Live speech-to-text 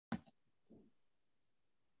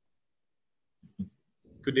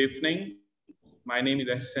Good evening. My name is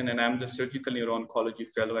Ehsan and I'm the Surgical Neuro-Oncology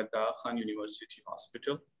Fellow at the Khan University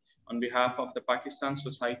Hospital. On behalf of the Pakistan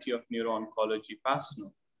Society of Neuro-Oncology,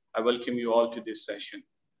 PASNO, I welcome you all to this session.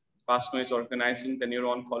 PASNO is organizing the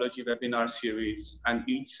Neuro-Oncology webinar series, and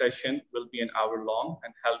each session will be an hour long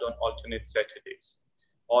and held on alternate Saturdays.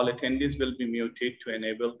 All attendees will be muted to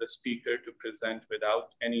enable the speaker to present without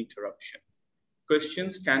any interruption.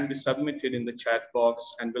 Questions can be submitted in the chat box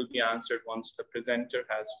and will be answered once the presenter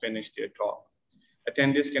has finished their talk.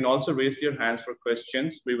 Attendees can also raise their hands for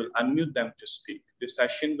questions. We will unmute them to speak. This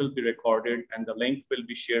session will be recorded and the link will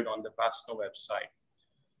be shared on the PASNO website.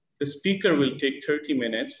 The speaker will take 30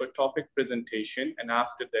 minutes for topic presentation, and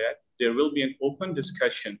after that, there will be an open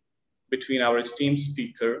discussion between our esteemed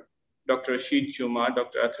speaker, Dr. Rashid Juma,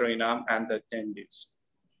 Dr. Athar Inam, and the attendees.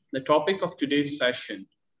 The topic of today's session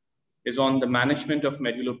is on the management of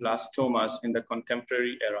medulloblastomas in the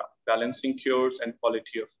contemporary era, balancing cures and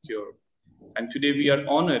quality of cure. And today we are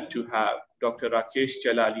honored to have Dr. Rakesh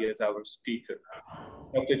Jalali as our speaker.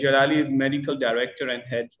 Dr. Jalali is Medical Director and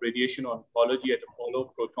Head Radiation Oncology at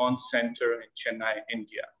Apollo Proton Center in Chennai,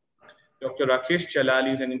 India. Dr. Rakesh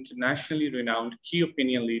Jalali is an internationally renowned key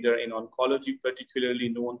opinion leader in oncology, particularly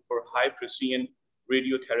known for high precision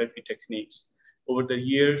radiotherapy techniques. Over the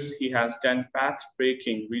years, he has done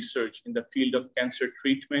path-breaking research in the field of cancer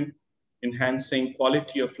treatment, enhancing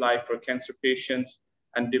quality of life for cancer patients,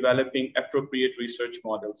 and developing appropriate research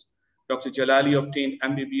models. Dr. Jalali obtained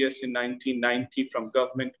MBBS in 1990 from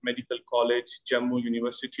Government Medical College, Jammu,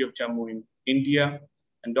 University of Jammu in India,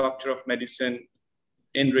 and Doctor of Medicine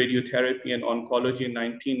in Radiotherapy and Oncology in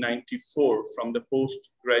 1994 from the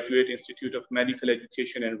Postgraduate Institute of Medical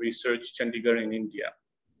Education and Research, Chandigarh in India.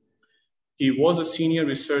 He was a senior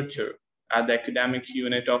researcher at the academic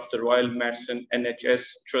unit of the Royal Marsden NHS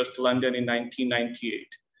Trust London in 1998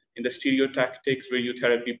 in the stereotactic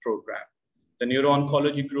radiotherapy program. The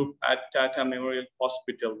Neuro-Oncology group at Tata Memorial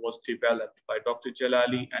Hospital was developed by Dr.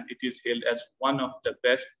 Jalali, and it is hailed as one of the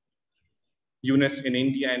best units in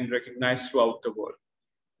India and recognized throughout the world.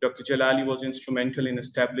 Dr. Jalali was instrumental in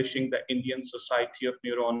establishing the Indian Society of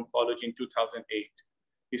Neuro-Oncology in 2008.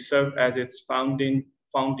 He served as its founding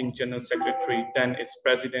General Secretary, then its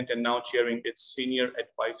President, and now chairing its Senior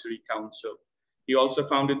Advisory Council. He also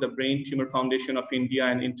founded the Brain Tumor Foundation of India,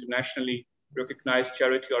 an internationally recognized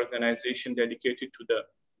charity organization dedicated to the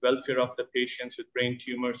welfare of the patients with brain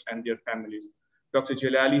tumors and their families. Dr.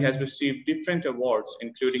 Jalali has received different awards,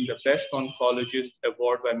 including the Best Oncologist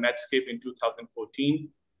Award by Medscape in 2014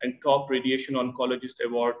 and Top Radiation Oncologist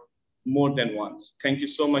Award more than once. Thank you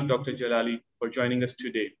so much, Dr. Jalali, for joining us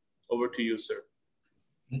today. Over to you, sir.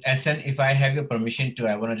 Ehsan, if I have your permission to,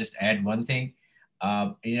 I want to just add one thing.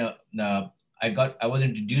 I was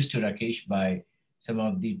introduced to Rakesh by some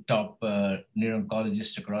of the top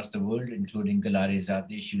neuro-oncologists across the world, including Jalali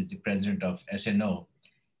Zade. She was the president of SNO.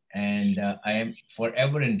 And I am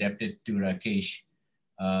forever indebted to Rakesh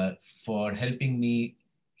for helping me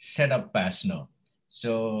set up PASNO.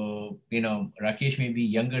 So, Rakesh may be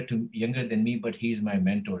younger than me, but he's my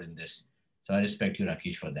mentor in this. So I respect you,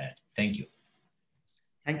 Rakesh, for that. Thank you.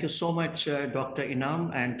 Thank you so much, Dr.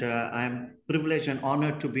 Inam, and I'm privileged and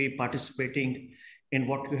honored to be participating in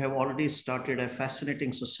what you have already started, a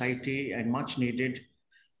fascinating society and much needed.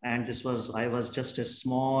 And I was just a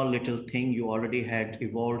small little thing. You already had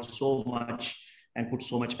evolved so much and put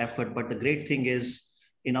so much effort. But the great thing is,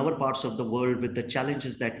 in our parts of the world, with the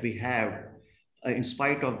challenges that we have, in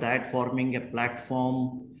spite of that, forming a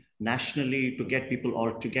platform nationally to get people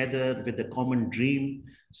all together with a common dream,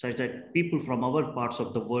 such that people from our parts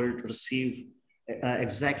of the world receive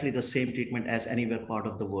exactly the same treatment as anywhere part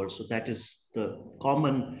of the world. So that is the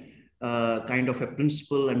common kind of a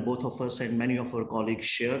principle, and both of us and many of our colleagues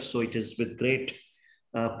share. So it is with great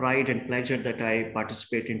pride and pleasure that I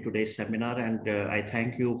participate in today's seminar, and I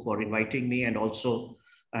thank you for inviting me. And also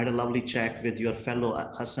I had a lovely chat with your fellow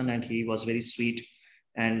Hassan, and he was very sweet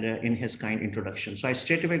and in his kind introduction. So I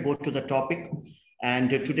straight away go to the topic.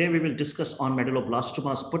 And today we will discuss on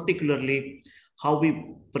medulloblastomas, particularly how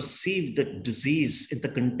we perceive the disease in the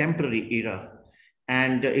contemporary era.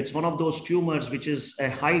 And it's one of those tumors which is a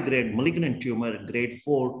high-grade malignant tumor, grade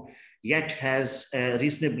 4, yet has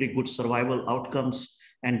reasonably good survival outcomes.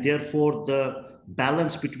 And therefore, the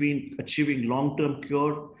balance between achieving long-term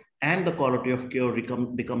cure and the quality of cure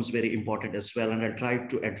becomes very important as well. And I'll try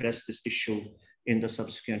to address this issue in the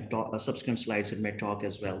subsequent slides in my talk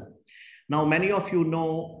as well. Now, many of you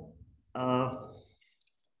know, I'm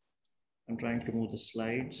trying to move the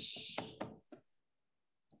slides.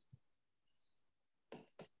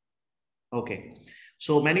 Okay.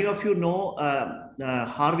 So many of you know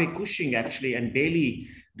Harvey Cushing actually and Bailey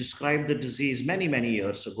described the disease many, many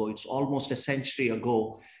years ago. It's almost a century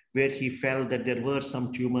ago, where he felt that there were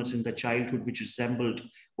some tumors in the childhood which resembled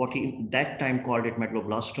what he at that time called it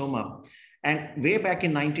medulloblastoma. And way back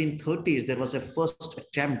in 1930s, there was a first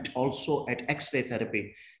attempt also at X-ray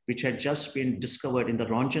therapy, which had just been discovered in the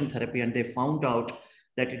Röntgen therapy. And they found out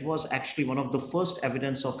that it was actually one of the first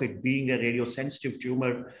evidence of it being a radiosensitive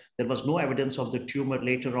tumor. There was no evidence of the tumor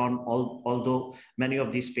later on, although many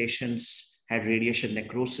of these patients had radiation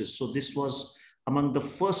necrosis. So this was among the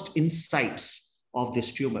first insights of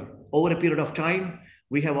this tumor. Over a period of time,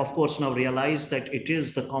 we have, of course, now realized that it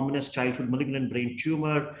is the commonest childhood malignant brain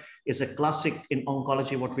tumor, is a classic in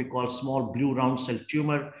oncology, what we call small blue round cell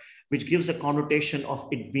tumor, which gives a connotation of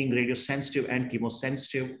it being radiosensitive and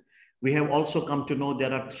chemosensitive. We have also come to know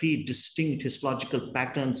there are three distinct histological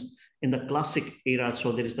patterns in the classic era.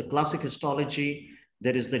 So there is the classic histology,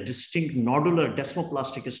 there is the distinct nodular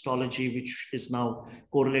desmoplastic histology, which is now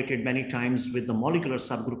correlated many times with the molecular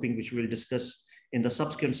subgrouping, which we'll discuss in the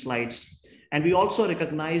subsequent slides. And we also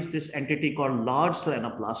recognize this entity called large cell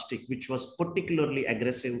anaplastic, which was particularly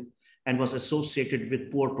aggressive and was associated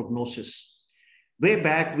with poor prognosis. Way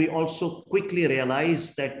back, we also quickly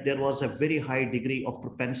realized that there was a very high degree of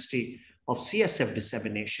propensity of CSF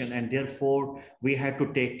dissemination, and therefore we had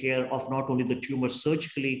to take care of not only the tumor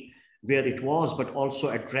surgically where it was, but also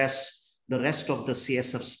address the rest of the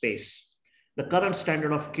CSF space. The current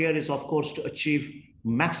standard of care is, of course, to achieve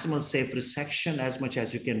maximal safe resection as much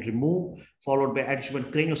as you can remove, followed by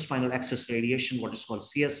adjuvant craniospinal access radiation, what is called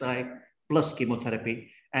CSI, plus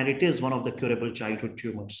chemotherapy, and it is one of the curable childhood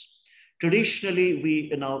tumors. Traditionally,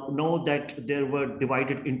 we now know that there were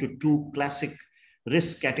divided into two classic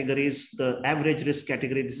risk categories. The average risk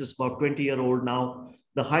category, this is about 20-year-old now.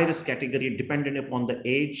 The high risk category, depending upon the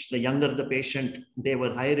age, the younger the patient, they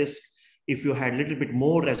were high risk. If you had a little bit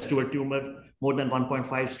more residual tumor, more than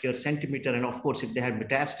 1.5 square centimeter, and of course, if they had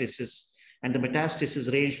metastasis, and the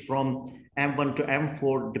metastasis ranged from M1 to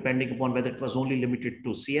M4, depending upon whether it was only limited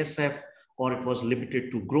to CSF or it was limited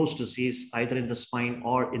to gross disease, either in the spine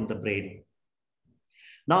or in the brain.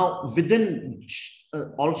 Now, within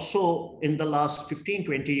also in the last 15,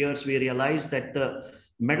 20 years, we realized that the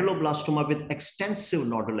medulloblastoma with extensive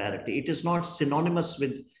nodularity, it is not synonymous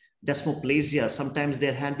with desmoplasia. Sometimes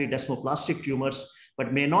there can be desmoplastic tumors,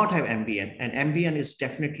 but may not have MBN. And MBN is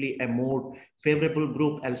definitely a more favorable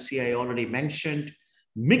group. LCI I already mentioned.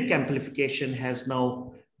 MYC amplification has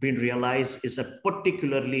now been realized is a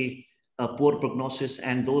particularly poor prognosis,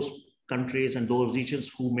 and those countries and those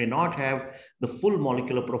regions who may not have the full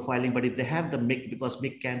molecular profiling, but if they have the MYC, because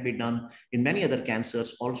MYC can be done in many other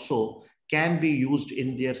cancers also, can be used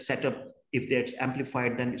in their setup. If it's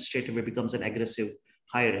amplified, then it straight away becomes an aggressive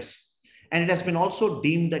high risk. And it has been also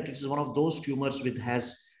deemed that it is one of those tumors which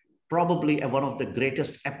has probably one of the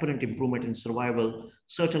greatest apparent improvement in survival,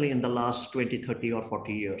 certainly in the last 20, 30 or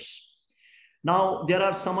 40 years. Now, there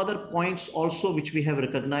are some other points also which we have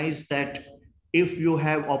recognized, that if you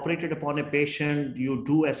have operated upon a patient, you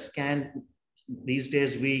do a scan. These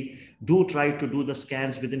days, we do try to do the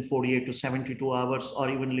scans within 48 to 72 hours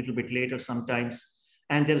or even a little bit later sometimes.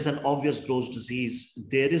 And there is an obvious gross disease.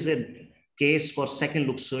 There is a case for second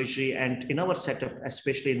look surgery. And in our setup,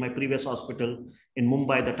 especially in my previous hospital in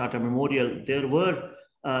Mumbai, the Tata Memorial, there were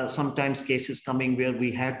sometimes cases coming where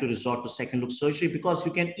we had to resort to second look surgery, because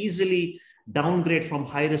you can easily downgrade from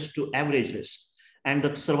high risk to average risk. And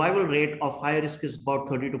the survival rate of high risk is about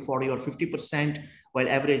 30 to 40 or 50%, while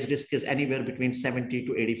average risk is anywhere between 70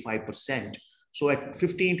 to 85%. So at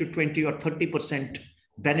 15 to 20 or 30%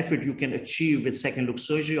 benefit you can achieve with second look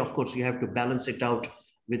surgery. Of course, you have to balance it out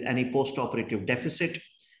with any post-operative deficit.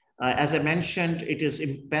 As I mentioned, it is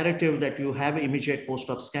imperative that you have immediate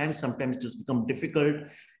post-op scans. Sometimes it has become difficult,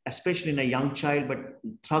 especially in a young child, but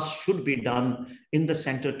thrust should be done in the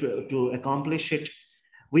center to accomplish it.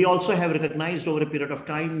 We also have recognized over a period of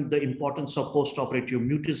time the importance of post-operative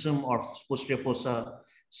mutism or posterior fossa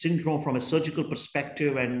syndrome from a surgical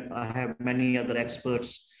perspective, and I have many other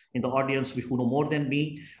experts in the audience who know more than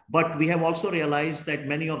me. But we have also realized that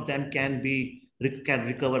many of them can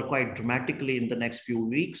recover quite dramatically in the next few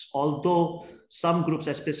weeks. Although some groups,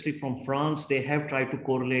 especially from France, they have tried to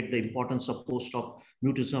correlate the importance of post-op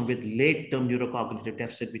mutism with late-term neurocognitive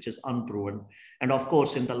deficit, which is unproven. And of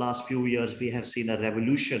course, in the last few years, we have seen a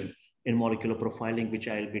revolution in molecular profiling, which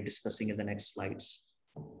I'll be discussing in the next slides.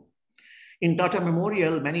 In Tata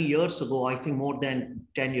Memorial, many years ago, I think more than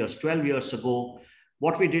 10 years, 12 years ago,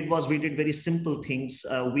 what we did was we did very simple things.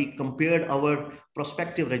 We compared our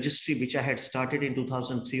prospective registry, which I had started in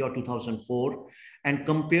 2003 or 2004, and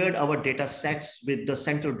compared our data sets with the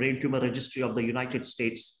Central Brain Tumor Registry of the United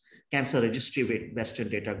States Cancer Registry with Western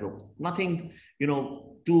Data Group. Nothing,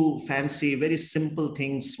 too fancy, very simple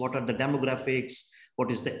things. What are the demographics?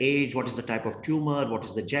 What is the age? What is the type of tumor? What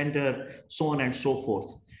is the gender? So on and so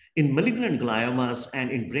forth. In malignant gliomas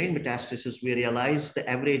and in brain metastasis, we realized the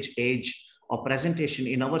average age of presentation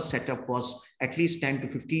in our setup was at least 10 to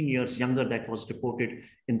 15 years younger that was reported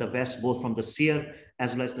in the West, both from the SEER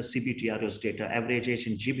as well as the CBTRO's data. Average age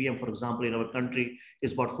in GBM, for example, in our country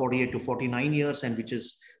is about 48 to 49 years, and which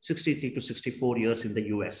is 63 to 64 years in the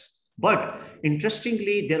US. But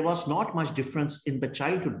interestingly, there was not much difference in the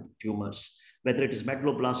childhood tumors, whether it is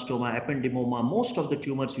medulloblastoma, ependymoma. Most of the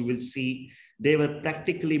tumors you will see, they were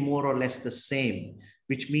practically more or less the same,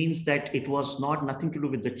 which means that it was nothing to do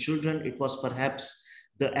with the children. It was perhaps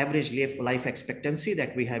the average life expectancy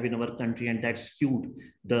that we have in our country, and that skewed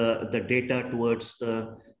the data towards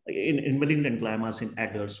in malignant gliomas in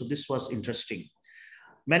adults. So this was interesting.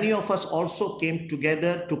 Many of us also came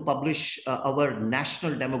together to publish our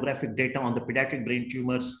national demographic data on the pediatric brain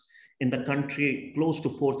tumors in the country, close to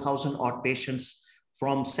 4,000 odd patients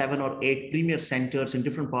from 7 or 8 premier centers in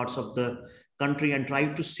different parts of the country, and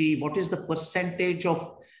tried to see what is the percentage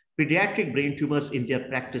of pediatric brain tumors in their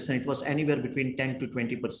practice. And it was anywhere between 10 to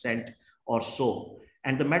 20% or so.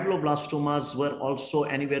 And the medulloblastomas were also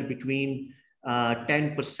anywhere between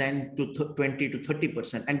 10% to 20 to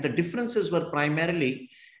 30%. And the differences were primarily,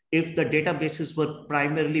 if the databases were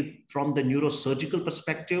primarily from the neurosurgical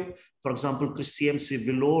perspective. For example, CMC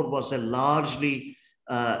Vellore was a largely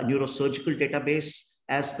neurosurgical database,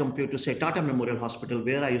 as compared to, say, Tata Memorial Hospital,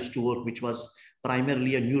 where I used to work, which was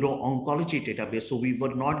primarily a neuro-oncology database. So we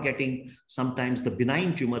were not getting sometimes the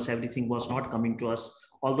benign tumors. Everything was not coming to us.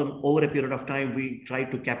 Although over a period of time, we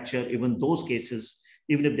tried to capture even those cases,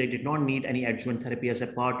 even if they did not need any adjuvant therapy, as a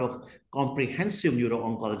part of comprehensive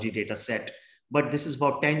neuro-oncology data set. But this is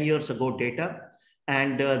about 10 years ago data.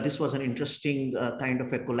 And this was an interesting kind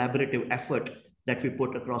of a collaborative effort that we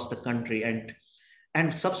put across the country.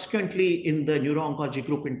 And subsequently, in the neuro-oncology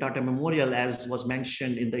group in Tata Memorial, as was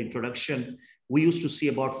mentioned in the introduction, we used to see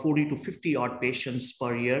about 40 to 50 odd patients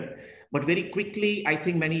per year. But very quickly, I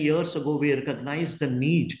think many years ago, we recognized the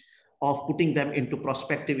need of putting them into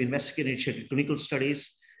prospective investigator-initiated clinical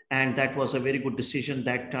studies. And that was a very good decision.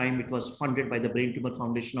 That time, it was funded by the Brain Tumor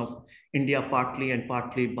Foundation of India, partly, and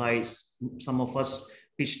partly by some of us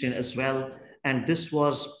pitched in as well. And this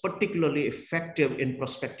was particularly effective in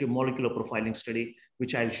prospective molecular profiling study,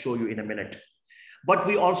 which I'll show you in a minute. But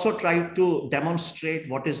we also tried to demonstrate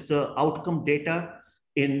what is the outcome data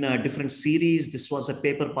in different series. This was a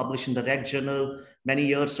paper published in the Red Journal many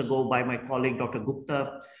years ago by my colleague, Dr.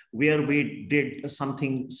 Gupta, where we did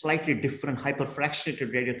something slightly different,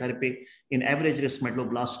 hyperfractionated radiotherapy in average risk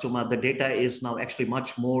medulloblastoma. The data is now actually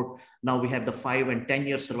much more. Now we have the 5 and 10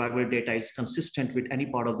 year survival data. It's consistent with any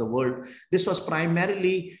part of the world. This was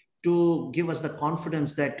primarily to give us the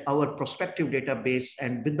confidence that our prospective database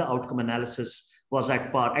and with the outcome analysis was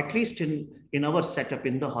at par, at least in our setup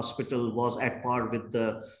in the hospital, was at par with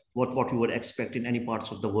what you would expect in any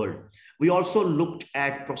parts of the world. We also looked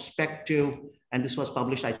at prospective, and this was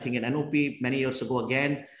published, I think, in NOP many years ago,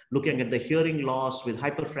 again, looking at the hearing loss with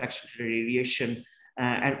hyperfractionated radiation,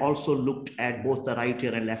 and also looked at both the right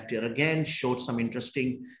ear and left ear. Again, showed some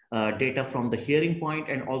interesting data from the hearing point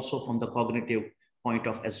and also from the cognitive point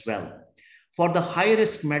of as well. For the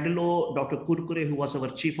high-risk medullo, Dr. Kurkure, who was our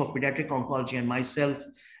chief of pediatric oncology, and myself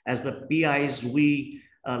as the PIs, we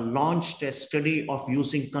launched a study of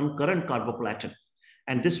using concurrent carboplatin.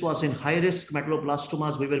 And this was in high-risk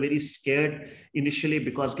medulloblastomas. We were very scared initially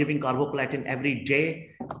because giving carboplatin every day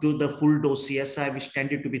to the full dose CSI, which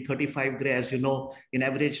tended to be 35 gray, as you know, in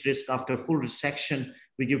average risk after full resection,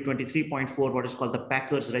 we give 23.4, what is called the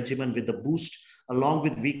Packer's regimen with the boost, along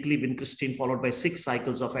with weekly vincristine, followed by 6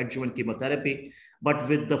 cycles of adjuvant chemotherapy. But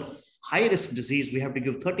with the high-risk disease, we have to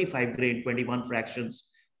give 35 gray in 21 fractions,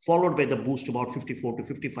 followed by the boost about 54 to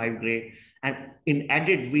 55 gray.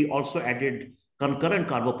 And we also added concurrent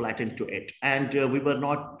carboplatin to it. And we were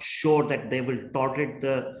not sure that they will tolerate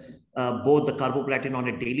both the carboplatin on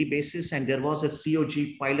a daily basis. And there was a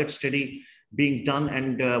COG pilot study being done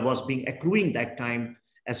and was being accruing that time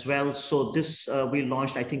as well. So this we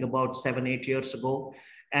launched, I think, about 7-8 years ago.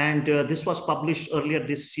 And this was published earlier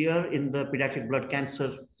this year in the Pediatric Blood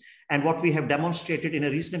Cancer. And what we have demonstrated in a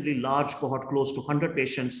reasonably large cohort, close to 100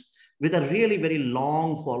 patients, with a really very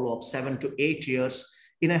long follow-up, 7 to 8 years,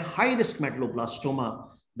 in a high-risk medulloblastoma,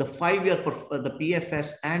 the 5-year, the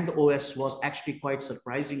PFS and the OS was actually quite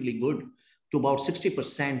surprisingly good, to about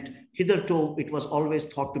 60%. Hitherto, it was always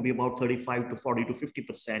thought to be about 35 to 40 to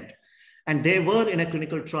 50%. And they were in a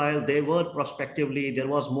clinical trial, they were prospectively, there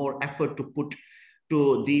was more effort to put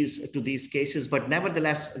to these cases, but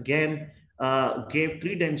nevertheless, again, gave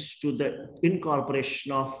credence to the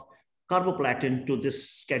incorporation of carboplatin to this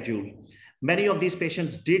schedule. Many of these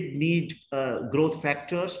patients did need growth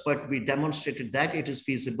factors, but we demonstrated that it is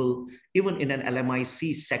feasible even in an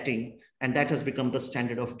LMIC setting, and that has become the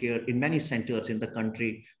standard of care in many centers in the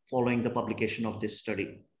country following the publication of this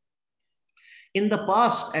study. In the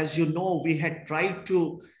past, as you know, we had tried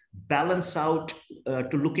to balance out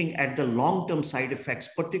to looking at the long-term side effects,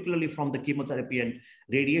 particularly from the chemotherapy and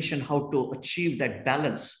radiation, how to achieve that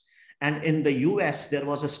balance. And in the US, there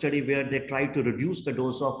was a study where they tried to reduce the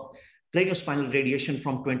dose of craniospinal radiation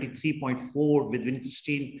from 23.4 with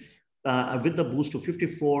vincristine with the boost to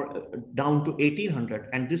 54 down to 1800.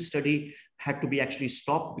 And this study had to be actually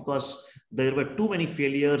stopped because there were too many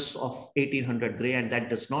failures of 1800 gray, and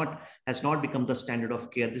that has not become the standard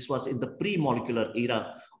of care. This was in the pre-molecular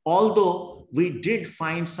era. Although we did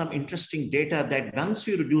find some interesting data that once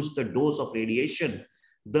you reduce the dose of radiation,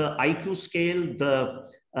 the IQ scale,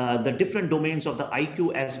 the different domains of the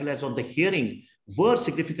IQ as well as on the hearing were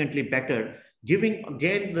significantly better, giving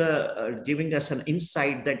us an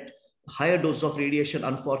insight that higher doses of radiation,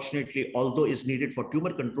 unfortunately, although is needed for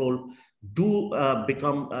tumor control,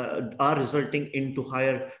 are resulting into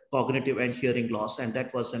higher cognitive and hearing loss. And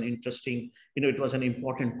that was an interesting, it was an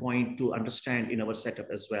important point to understand in our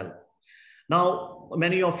setup as well. Now,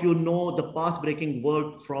 many of you know the path-breaking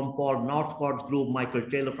work from Paul Northcott's group, Michael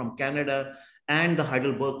Taylor from Canada, and the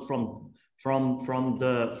Heidelberg from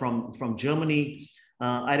Germany.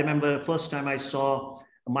 I remember the first time I saw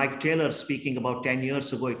Mike Taylor speaking about 10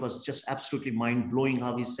 years ago, it was just absolutely mind-blowing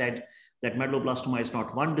how he said that medulloblastoma is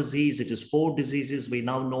not one disease, it is 4 diseases. We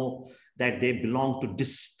now know that they belong to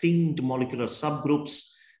distinct molecular subgroups: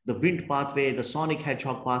 the Wnt pathway, the sonic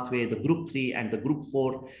hedgehog pathway, the group 3 and the group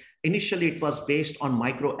 4. Initially, it was based on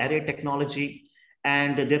microarray technology,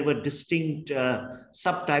 and there were distinct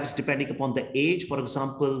subtypes depending upon the age. For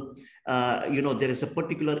example, there is a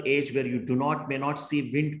particular age where you may not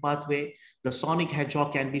see Wnt pathway. The sonic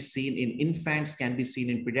hedgehog can be seen in infants, can be seen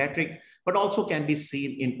in pediatric, but also can be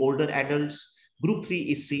seen in older adults. Group 3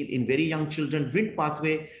 is seen in very young children. Wnt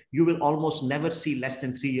pathway, you will almost never see less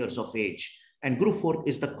than 3 years of age. And group 4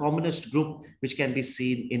 is the commonest group, which can be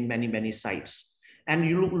seen in many, many sites. And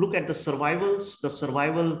you look at the survivals. The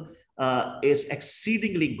survival is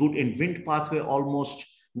exceedingly good in Wnt pathway, almost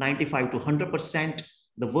 95 to 100%.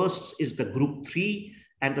 The worst is the group 3,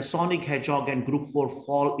 and the sonic hedgehog and group 4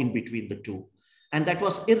 fall in between the two. And that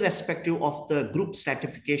was irrespective of the group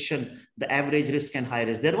stratification, the average risk and high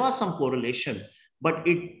risk. There was some correlation, but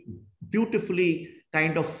it beautifully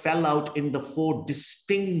kind of fell out in the 4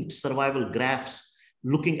 distinct survival graphs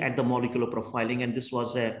looking at the molecular profiling. And this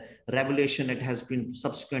was a revelation that has been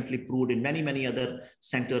subsequently proved in many, many other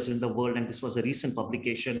centers in the world. And this was a recent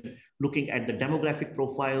publication looking at the demographic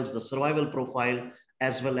profiles, the survival profile,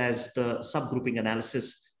 as well as the subgrouping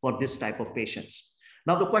analysis for this type of patients.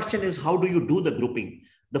 Now, the question is, how do you do the grouping?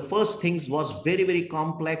 The first things was very, very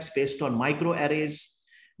complex based on microarrays.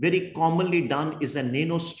 Very commonly done is a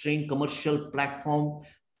nanostring commercial platform,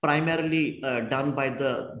 primarily done by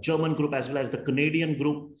the German group as well as the Canadian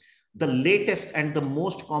group. The latest and the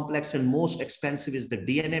most complex and most expensive is the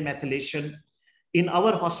DNA methylation. In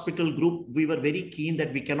our hospital group, we were very keen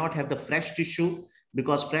that we cannot have the fresh tissue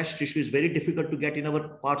because fresh tissue is very difficult to get in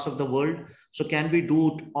our parts of the world. So can we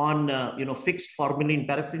do it on fixed formalin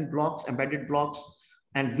paraffin blocks, embedded blocks?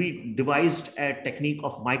 And we devised a technique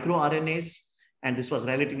of microRNAs. And this was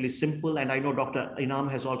relatively simple. And I know Dr. Inam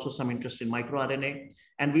has also some interest in microRNA.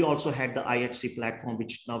 And we also had the IHC platform,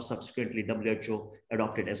 which now subsequently WHO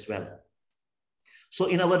adopted as well. So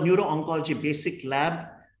in our neuro-oncology basic lab,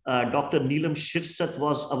 Dr. Neelam Shirsat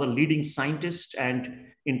was our leading scientist. And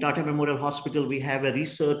in Tata Memorial Hospital, we have a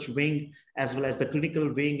research wing as well as the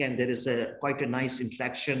clinical wing. And there is quite a nice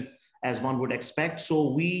interaction as one would expect.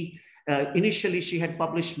 So we initially, she had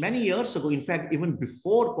published many years ago, in fact, even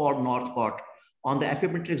before Paul Northcott, on the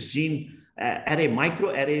Affymetrix gene array,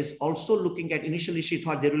 microarrays, also looking at, initially she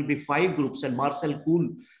thought there will be 5 groups, and Marcel Kuhl,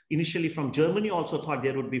 initially from Germany, also thought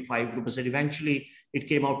there would be 5 groups, and eventually it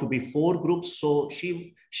came out to be 4 groups. So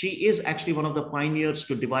she is actually one of the pioneers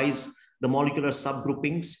to devise the molecular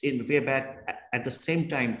subgroupings in way back at the same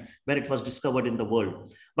time where it was discovered in the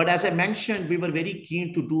world. But as I mentioned, we were very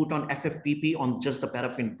keen to do it on FFPP, on just the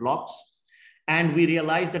paraffin blocks. And we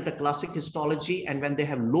realized that the classic histology, and when they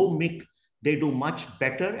have low MYC, they do much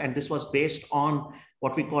better. And this was based on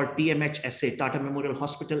what we call TMH assay, Tata Memorial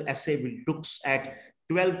Hospital assay, which looks at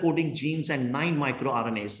 12 coding genes and 9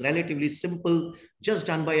 microRNAs, relatively simple, just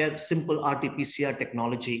done by a simple RT-PCR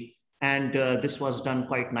technology. And this was done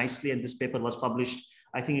quite nicely. And this paper was published,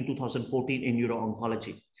 I think, in 2014 in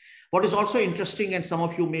Neuro-Oncology. What is also interesting, and some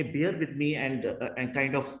of you may bear with me and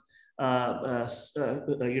kind of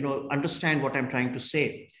understand what I'm trying to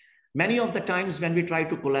say. Many of the times when we try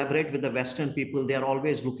to collaborate with the Western people, they are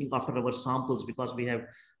always looking after our samples because we have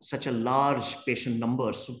such a large patient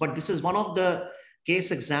numbers. But this is one of the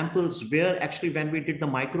case examples where actually when we did the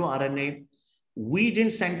microRNA, we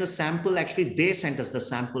didn't send the sample, actually they sent us the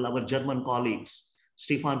sample, our German colleagues,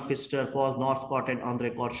 Stefan Pfister, Paul Northcott, and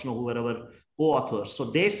Andre Korchno, who were our co-authors. So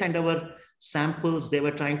they sent our samples. They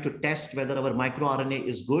were trying to test whether our microRNA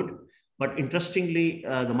is good. But interestingly,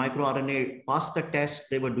 the microRNA passed the test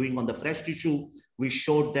they were doing on the fresh tissue. We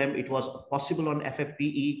showed them it was possible on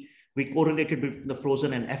FFPE. We correlated between the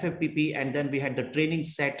frozen and FFPP. And then we had the training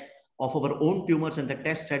set of our own tumors. And the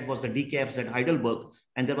test set was the DKFZ Heidelberg.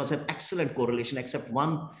 And there was an excellent correlation, except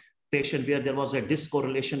one patient where there was a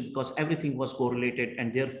discorrelation because everything was correlated.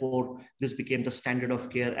 And therefore, this became the standard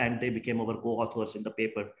of care. And they became our co-authors in the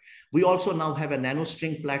paper. We also now have a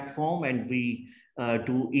nanostring platform, and we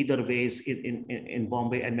do either ways in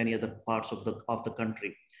Bombay and many other parts of the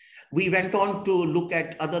country. We went on to look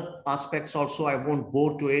at other aspects also. I won't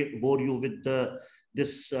bore you with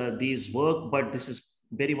these work, but this is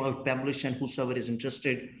very well published, and whosoever is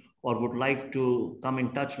interested or would like to come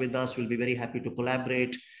in touch with us, we'll be very happy to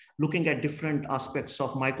collaborate. Looking at different aspects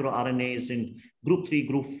of microRNAs in group 3,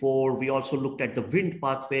 group 4. We also looked at the Wnt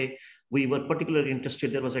pathway. We were particularly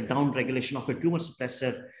interested. There was a downregulation of a tumor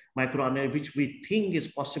suppressor microRNA, which we think is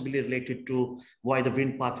possibly related to why the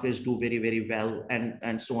Wnt pathways do very, very well,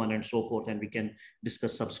 and so on and so forth. And we can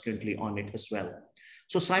discuss subsequently on it as well.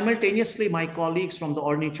 So simultaneously, my colleagues from the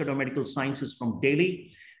All Institute of Medical Sciences from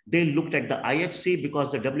Delhi, they looked at the IHC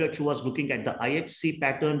because the WHO was looking at the IHC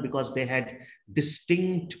pattern because they had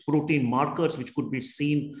distinct protein markers which could be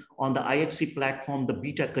seen on the IHC platform, the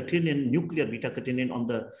beta-catenin, nuclear beta-catenin on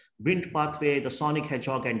the Wnt pathway, the sonic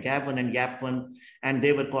hedgehog and GAB1 and YAP1, and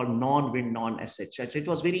they were called non-Wnt, non-SHH. It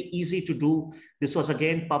was very easy to do. This was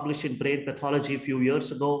again published in Brain Pathology a few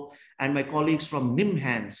years ago, and my colleagues from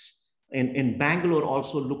NIMHANS in Bangalore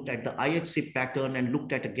also looked at the IHC pattern and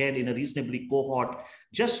looked at again in a reasonably cohort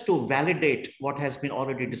just to validate what has been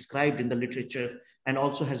already described in the literature and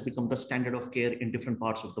also has become the standard of care in different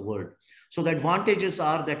parts of the world. So the advantages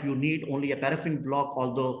are that you need only a paraffin block,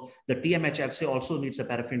 although the TMH assay also needs a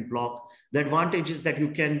paraffin block. The advantage is that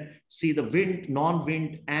you can see the Wnt,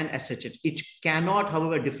 non-Wnt, and SHH. It cannot,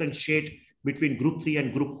 however, differentiate between group 3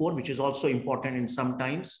 and group 4, which is also important in some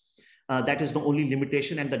times. That is the only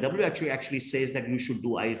limitation. And the WHO actually says that you should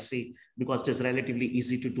do IHC because it is relatively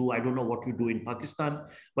easy to do. I don't know what you do in Pakistan,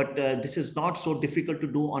 but this is not so difficult to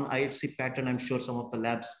do on IHC pattern. I'm sure some of the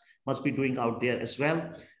labs must be doing out there as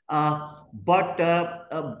well.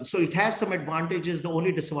 So it has some advantages. The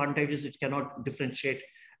only disadvantage is it cannot differentiate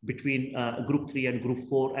between group 3 and group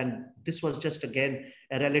 4. And this was just, again,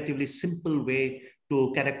 a relatively simple way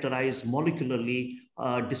to characterize molecularly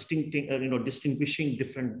distinguishing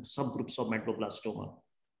different subgroups of medulloblastoma.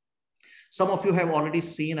 Some of you have already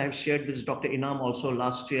seen, I've shared with Dr. Inam also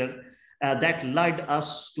last year, that led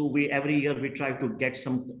us to, every year we try to get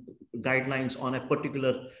some guidelines on a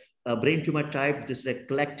particular brain tumor type. This is a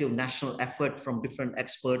collective national effort from different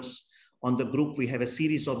experts on the group. We have a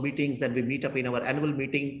series of meetings, then we meet up in our annual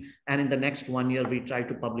meeting. And in the next 1 year, we try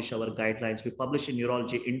to publish our guidelines. We publish in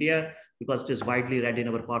Neurology India because it is widely read in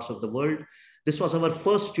our parts of the world. This was our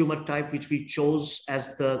first tumor type, which we chose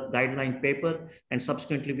as the guideline paper. And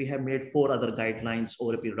subsequently, we have made 4 other guidelines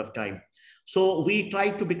over a period of time. So we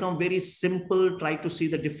try to become very simple, try to see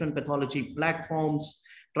the different pathology platforms,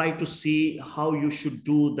 try to see how you should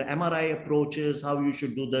do the MRI approaches, how you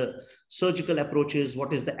should do the surgical approaches,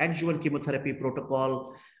 what is the adjuvant chemotherapy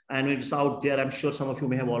protocol. And it's out there. I'm sure some of you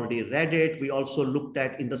may have already read it. We also looked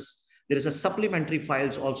at there is a supplementary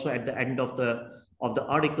files also at the end of the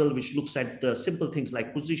article, which looks at the simple things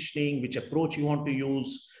like positioning, which approach you want to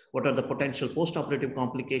use, what are the potential post-operative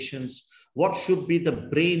complications, what should be the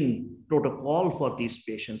brain protocol for these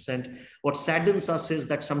patients. And what saddens us is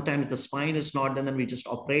that sometimes the spine is not done and we just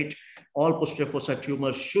operate. All posterior fossa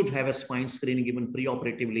tumors should have a spine screening even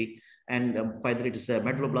pre-operatively. And whether it is a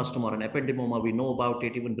medulloblastoma or an ependymoma, we know about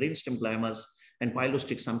it. Even brainstem gliomas and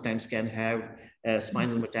pilostics sometimes can have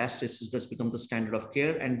spinal metastasis. That's become the standard of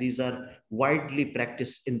care. And these are widely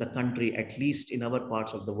practiced in the country, at least in our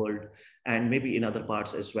parts of the world, and maybe in other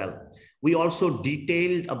parts as well. We also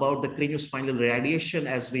detailed about the craniospinal radiation.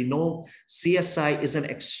 As we know, CSI is an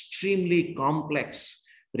extremely complex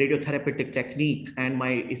radiotherapeutic technique. And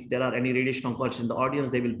if there are any radiation oncologists in the audience,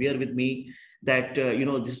 they will bear with me that,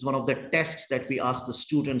 this is one of the tests that we ask the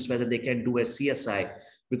students whether they can do a CSI,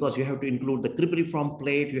 because you have to include the cribriform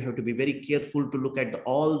plate. You have to be very careful to look at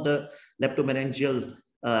all the leptomeningeal,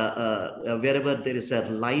 wherever there is a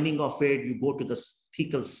lining of it. You go to the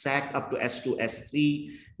thecal sac up to S2,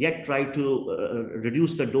 S3, yet try to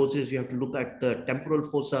reduce the doses. You have to look at the temporal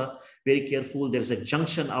fossa, very careful. There's a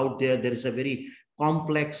junction out there. There is a very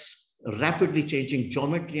complex, rapidly changing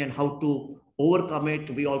geometry and how to overcome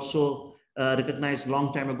it. We also recognized a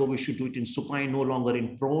long time ago we should do it in supine, no longer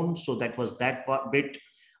in prone. So that was that bit.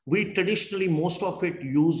 We traditionally, most of it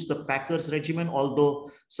use the Packer's regimen, although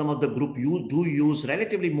some of the group do use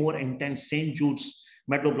relatively more intense St. Jude's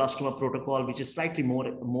medulloblastoma protocol, which is slightly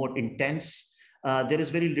more intense. There is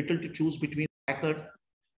very little to choose between Packard.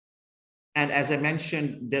 And as I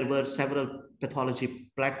mentioned, there were several pathology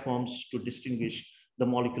platforms to distinguish the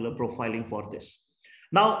molecular profiling for this.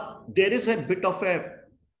 Now, there is a bit of a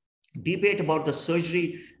debate about the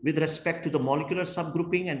surgery with respect to the molecular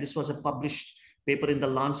subgrouping, and this was a published paper in the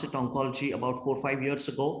Lancet Oncology about 4 or 5 years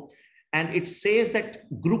ago. And it says that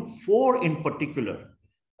group 4 in particular,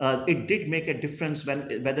 it did make a difference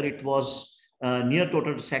whether it was near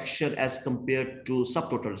total resection as compared to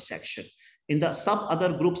subtotal resection. In the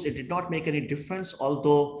other groups, it did not make any difference,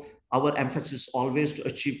 although our emphasis is always to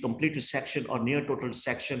achieve complete resection or near total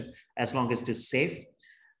resection as long as it is safe,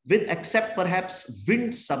 with except perhaps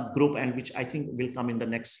Wind subgroup, and which I think will come in the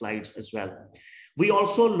next slides as well. We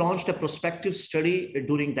also launched a prospective study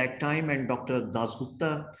during that time, and Dr.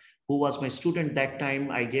 Dasgupta, who was my student that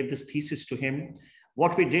time, I gave this thesis to him.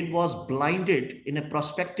 What we did was blinded in a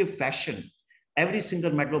prospective fashion every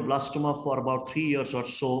single medulloblastoma for about 3 years or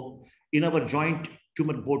so. In our joint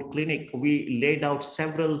tumor board clinic, we laid out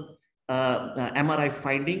several MRI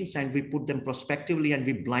findings, and we put them prospectively, and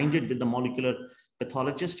we blinded with the molecular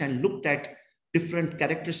pathologist and looked at different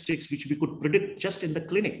characteristics which we could predict just in the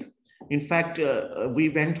clinic. In fact, we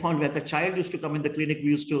went on where the child used to come in the clinic. We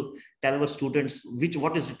used to tell our students,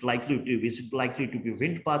 what is it likely to be? Is it likely to be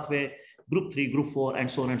Wind pathway, group 3, group 4,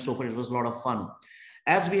 and so on and so forth. It was a lot of fun.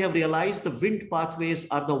 As we have realized, the Wind pathways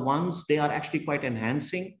are the ones, they are actually quite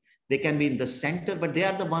enhancing. They can be in the center, but they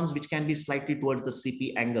are the ones which can be slightly towards the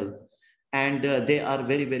CP angle. And they are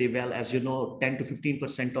very, very well, as you know, 10 to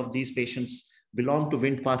 15% of these patients belong to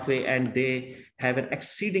Wind pathway, and they have an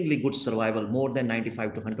exceedingly good survival, more than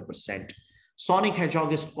 95 to 100%. Sonic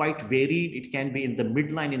hedgehog is quite varied. It can be in the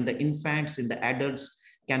midline in the infants, in the adults,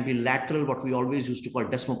 can be lateral, what we always used to call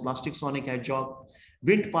desmoplastic sonic hedgehog.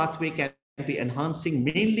 Wind pathway can be enhancing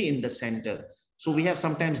mainly in the center. So we have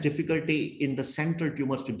sometimes difficulty in the central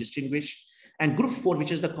tumors to distinguish. And group 4,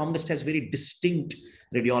 which is the commonest, has very distinct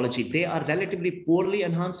radiology. They are relatively poorly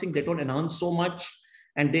enhancing. They don't enhance so much,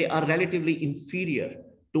 and they are relatively inferior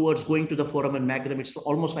towards going to the foramen magnum. It's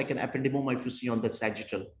almost like an ependymoma if you see on the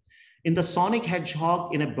sagittal. In the sonic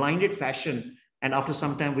hedgehog, in a blinded fashion, and after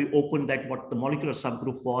some time, we opened that what the molecular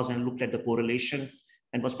subgroup was and looked at the correlation,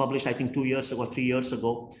 and was published, I think, 2 years ago, 3 years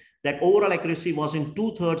ago, that overall accuracy was in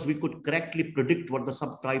 2/3. We could correctly predict what the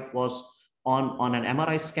subtype was on an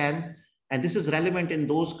MRI scan. And this is relevant in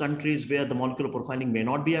those countries where the molecular profiling may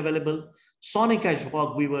not be available. Sonic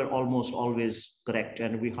hedgehog, we were almost always correct,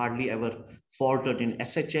 and we hardly ever faltered in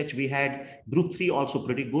SHH. We had group 3 also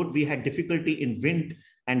pretty good. We had difficulty in Wind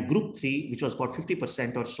and group 3, which was about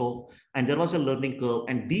 50% or so. And there was a learning curve.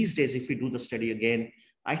 And these days, if we do the study again,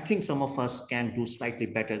 I think some of us can do slightly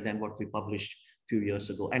better than what we published a few years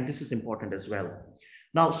ago. And this is important as well.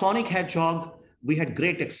 Now, sonic hedgehog, we had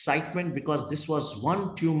great excitement because this was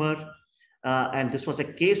one tumor, and this was a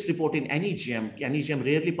case report in NEGM. NEGM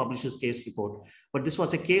rarely publishes case report, but this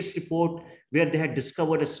was a case report where they had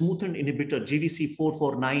discovered a smoothened inhibitor,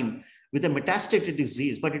 GDC449, with a metastatic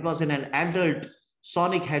disease, but it was in an adult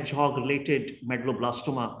sonic hedgehog related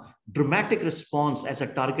medulloblastoma. Dramatic response as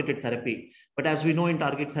a targeted therapy. But as we know in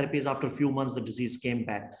targeted therapies, after a few months, the disease came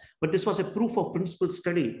back. But this was a proof of principle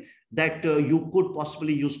study that you could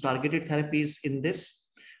possibly use targeted therapies in this.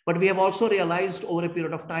 But we have also realized over a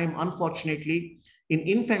period of time, unfortunately, in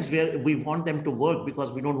infants where we want them to work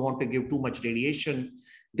because we don't want to give too much radiation,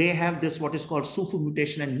 they have this what is called SUFU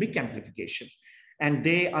mutation and MYC amplification. And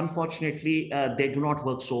they, unfortunately, they do not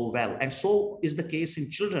work so well. And so is the case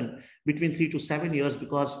in children between 3 to 7 years,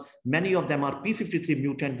 because many of them are P53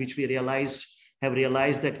 mutant, which we have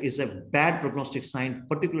realized that is a bad prognostic sign,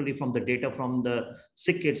 particularly from the data from the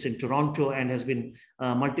sick kids in Toronto, and has been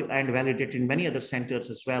validated in many other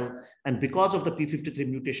centers as well. And because of the P53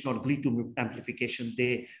 mutation or GLI2 amplification,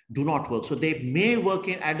 they do not work. So they may work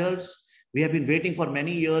in adults, We have been waiting for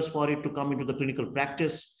many years for it to come into the clinical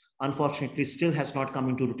practice. Unfortunately, still has not come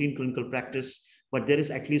into routine clinical practice, but there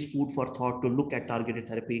is at least food for thought to look at targeted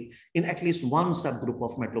therapy in at least one subgroup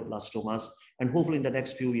of medulloblastomas. And hopefully in the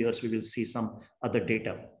next few years, we will see some other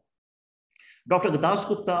data. Dr.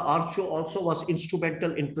 Dasgupta Archo also was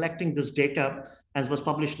instrumental in collecting this data, as was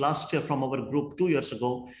published last year from our group 2 years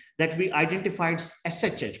ago, that we identified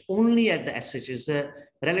SHH, only at the SHH, is a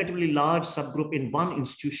relatively large subgroup in one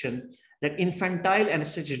institution, that infantile and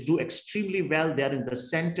SHH do extremely well. They are in the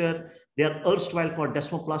center. They are erstwhile called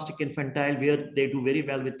desmoplastic infantile, where they do very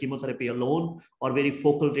well with chemotherapy alone or very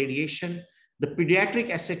focal radiation. The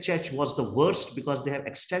pediatric SHH was the worst because they have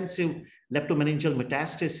extensive leptomeningeal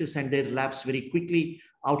metastasis and they relapse very quickly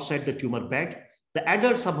outside the tumor bed. The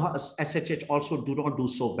adult SHH also do not do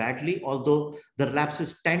so badly, although the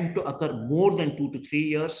relapses tend to occur more than 2 to 3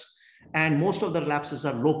 years, and most of the relapses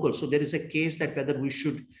are local. So there is a case that whether we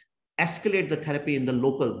should escalate the therapy in the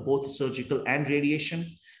local, both surgical and radiation.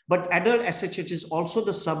 But adult SHH is also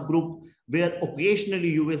the subgroup where occasionally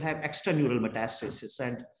you will have extraneural metastasis.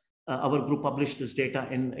 And our group published this data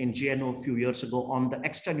in GNO a few years ago on the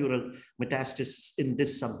extraneural metastasis in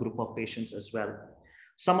this subgroup of patients as well.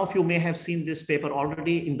 Some of you may have seen this paper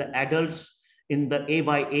already in the adults, in the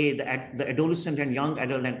AYA, the adolescent and young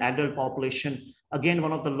adult and adult population. Again,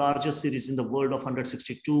 one of the largest series in the world of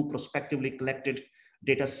 162 prospectively collected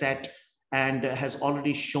data set, and has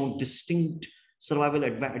already shown distinct survival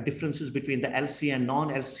differences between the LCA and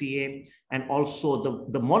non-LCA, and also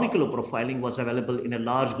the molecular profiling was available in a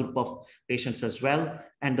large group of patients as well.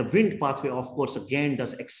 And the Wnt pathway, of course, again,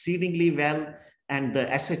 does exceedingly well, and the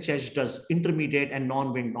SHH does intermediate and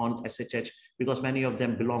non-Wnt non-SHH, because many of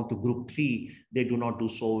them belong to group 3, they do not do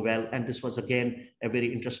so well. And this was, again, a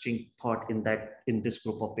very interesting thought in this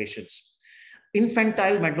group of patients.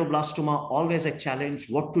 Infantile medulloblastoma, always a challenge,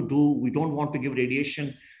 what to do. We don't want to give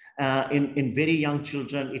radiation in very young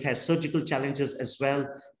children. It has surgical challenges as well,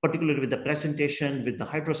 particularly with the presentation, with the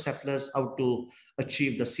hydrocephalus, how to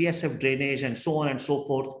achieve the CSF drainage and so on and so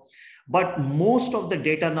forth. But most of the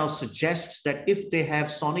data now suggests that if they have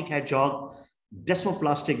sonic hedgehog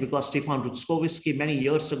desmoplastic, because Stefan Rudzkowski many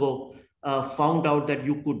years ago found out that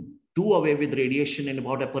you could do away with radiation in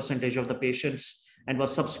about 1% of the patients, and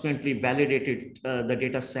was subsequently validated the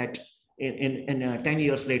data set in 10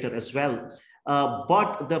 years later as well.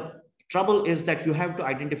 But the trouble is that you have to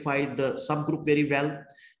identify the subgroup very well,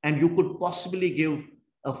 and you could possibly give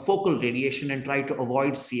a focal radiation and try to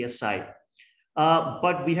avoid CSI.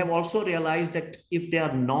 But we have also realized that if they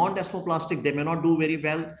are non-desmoplastic, they may not do very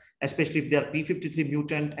well, especially if they are P53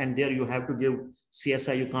 mutant, and there you have to give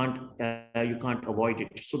CSI, you can't avoid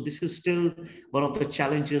it. So this is still one of the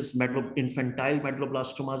challenges, infantile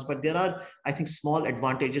medulloblastomas, but there are, I think, small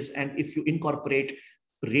advantages. And if you incorporate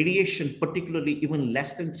radiation, particularly even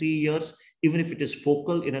less than 3 years, even if it is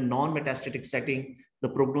focal in a non-metastatic setting, the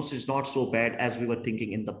prognosis is not so bad as we were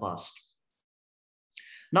thinking in the past.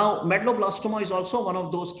 Now, medulloblastoma is also one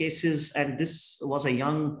of those cases, and this was a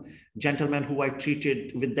young gentleman who I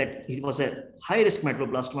treated with that. He was a high-risk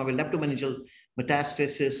medulloblastoma with leptomeningeal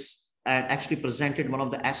metastasis, and actually presented one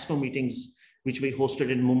of the ASNO meetings, which we hosted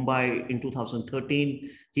in Mumbai in 2013.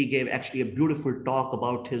 He gave actually a beautiful talk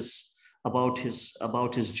about his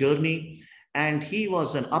journey. And he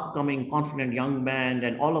was an upcoming, confident young man,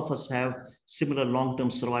 and all of us have similar long-term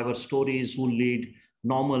survivor stories who lead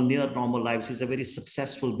normal, near normal lives. He's a very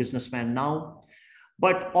successful businessman now.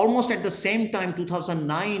 But almost at the same time,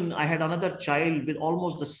 2009, I had another child with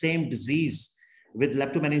almost the same disease with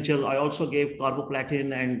leptomeningeal. I also gave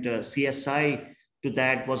carboplatin and CSI to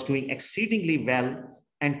that, was doing exceedingly well.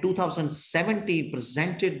 And 2017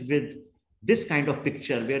 presented with this kind of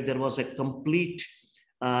picture where there was a complete,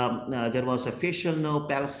 there was a facial nerve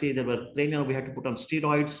palsy, there were cranial, we had to put on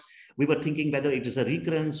steroids. We were thinking whether it is a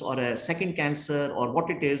recurrence or a second cancer or what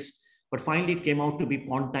it is, but finally it came out to be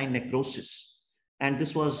pontine necrosis. And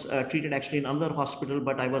this was treated actually in another hospital,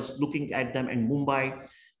 but I was looking at them in Mumbai.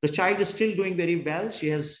 The child is still doing very well. She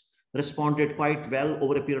has responded quite well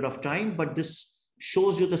over a period of time, but this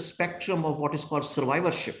shows you the spectrum of what is called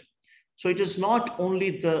survivorship. So it is not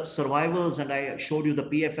only the survivals, and I showed you the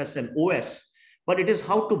PFS and OS, but it is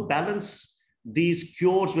how to balance these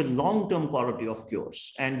cures with long-term quality of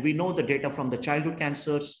cures. And we know the data from the childhood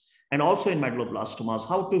cancers and also in medulloblastomas,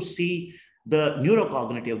 how to see the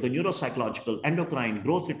neurocognitive, the neuropsychological, endocrine,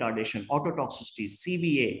 growth retardation, autotoxicity,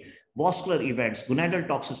 CVA, vascular events, gonadal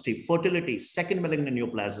toxicity, fertility, second malignant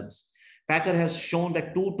neoplasms. Packer has shown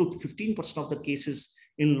that 2 to 15% of the cases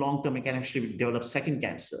in long term can actually develop second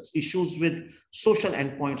cancers, issues with social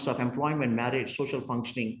endpoints of employment, marriage, social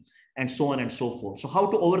functioning, and so on and so forth. So how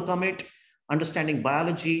to overcome it? understanding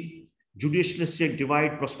biology, judicialistic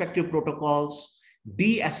divide, prospective protocols.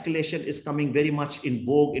 De-escalation is coming very much in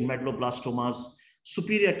vogue in medulloblastomas.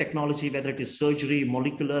 Superior technology, whether it is surgery,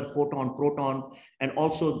 molecular, photon, proton, and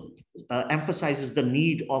also emphasizes the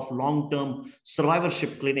need of long-term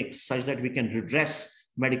survivorship clinics such that we can redress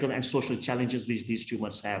medical and social challenges which these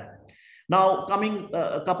tumors have. Now, coming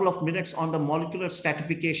a couple of minutes on the molecular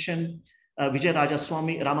stratification, Vijay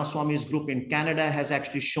Ramaswamy's group in Canada has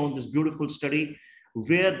actually shown this beautiful study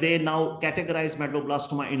where they now categorize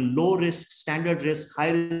medulloblastoma in low risk, standard risk,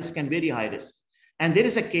 high risk, and very high risk. And there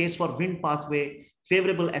is a case for Wnt pathway,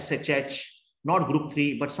 favorable SHH, not group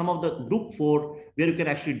 3, but some of the group 4, where you can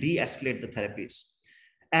actually de-escalate the therapies.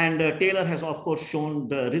 And Taylor has, of course, shown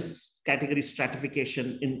the risk category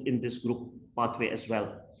stratification in this group pathway as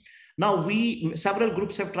well. Now, several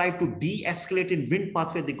groups have tried to de-escalate in Wnt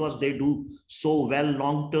pathway because they do so well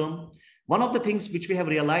long-term. One of the things which we have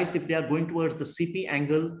realized, if they are going towards the CP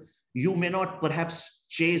angle, you may not perhaps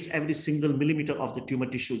chase every single millimeter of the tumor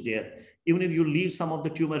tissue there. Even if you leave some of the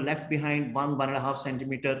tumor left behind 1.5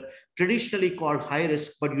 centimeter, traditionally called high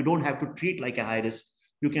risk, but you don't have to treat like a high risk.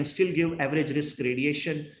 You can still give average risk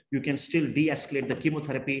radiation. You can still de-escalate the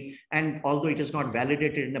chemotherapy. And although it is not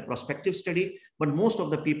validated in a prospective study, but most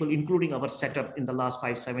of the people, including our setup in the last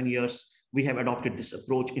 5-7 years, we have adopted this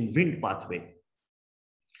approach in Wnt pathway.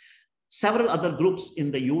 Several other groups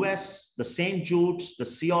in the US, the St. Jude's, the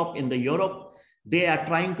CEOP in the Europe, they are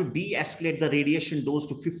trying to de-escalate the radiation dose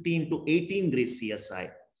to 15 to 18 grade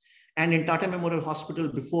CSI. And in Tata Memorial Hospital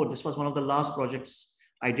before, this was one of the last projects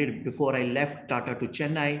I did before I left Tata to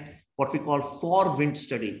Chennai, what we call for Wnt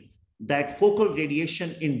study, that focal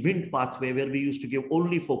radiation in Wnt pathway where we used to give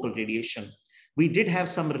only focal radiation. We did have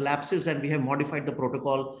some relapses and we have modified the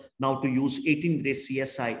protocol now to use 18 grade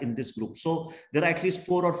CSI in this group. So there are at least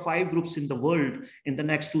 4 or 5 groups in the world in the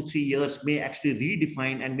next 2-3 years may actually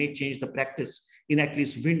redefine and may change the practice in at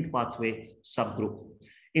least Wnt pathway subgroup.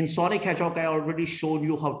 In sonic hedgehog, I already showed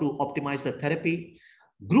you how to optimize the therapy.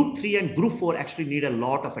 Group 3 and group 4 actually need a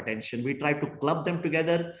lot of attention. We tried to club them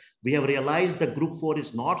together. We have realized that group 4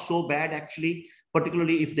 is not so bad actually,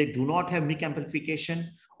 particularly if they do not have MYC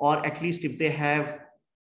amplification, or at least if they have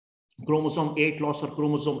chromosome 8 loss or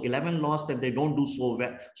chromosome 11 loss, then they don't do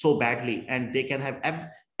so badly. And they can have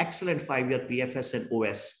excellent 5-year PFS and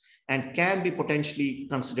OS and can be potentially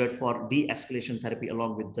considered for de-escalation therapy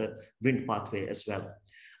along with the Wnt pathway as well.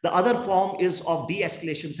 The other form of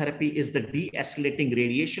de-escalation therapy is the de-escalating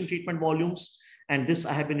radiation treatment volumes. And this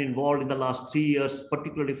I have been involved in the last 3 years,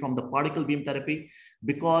 particularly from the particle beam therapy,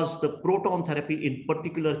 because the proton therapy in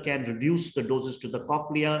particular can reduce the doses to the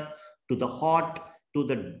cochlea, to the heart, to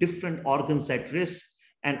the different organs at risk.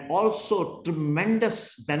 And also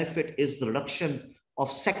tremendous benefit is the reduction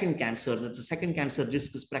of second cancer. That the second cancer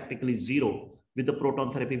risk is practically 0 with the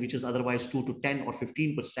proton therapy, which is otherwise 2 to 10 or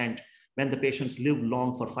 15% when the patients live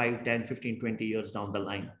long for 5, 10, 15, 20 years down the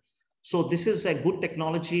line. So this is a good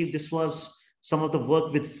technology. This was some of the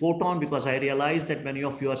work with photon, because I realized that many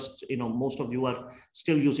of you are, most of you are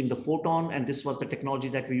still using the photon. And this was the technology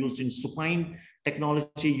that we used in supine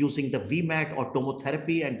technology using the VMAT or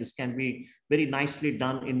tomotherapy. And this can be very nicely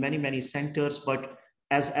done in many, many centers. But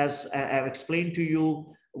as I've explained to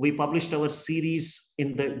you, we published our series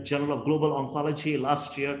in the Journal of Global Oncology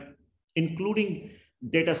last year, including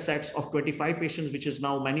data sets of 25 patients, which is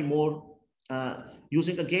now many more.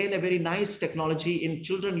 Using again a very nice technology. In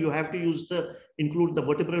children, you have to include the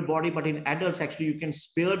vertebral body, but in adults, actually, you can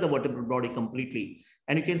spare the vertebral body completely.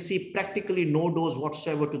 And you can see practically no dose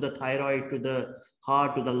whatsoever to the thyroid, to the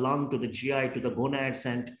heart, to the lung, to the GI, to the gonads,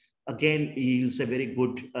 and again, yields a very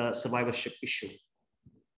good survivorship issue.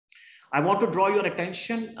 I want to draw your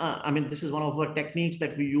attention. This is one of our techniques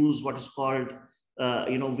that we use, what is called,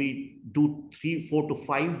 we do 3, 4 to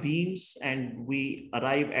 5 beams, and we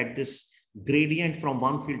arrive at this gradient from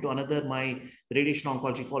one field to another. My radiation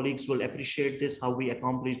oncology colleagues will appreciate this, how we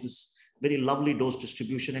accomplish this very lovely dose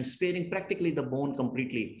distribution and sparing practically the bone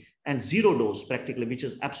completely, and 0 dose practically, which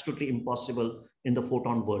is absolutely impossible in the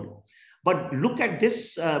photon world. But look at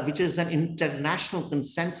this, which is an international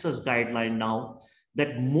consensus guideline now,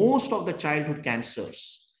 that most of the childhood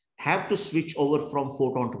cancers have to switch over from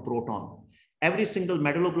photon to proton. Every single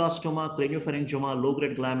medulloblastoma, craniopharyngioma,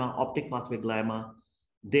 low-grade glioma, optic pathway glioma,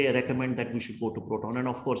 they recommend that we should go to proton. And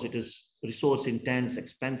of course, it is resource intense,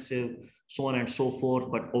 expensive, so on and so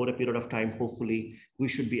forth. But over a period of time, hopefully, we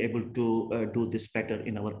should be able to do this better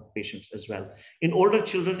in our patients as well. In older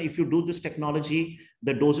children, if you do this technology,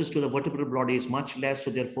 the doses to the vertebral body is much less.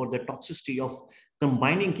 So therefore, the toxicity of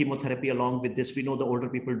combining chemotherapy along with this, we know the older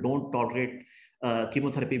people don't tolerate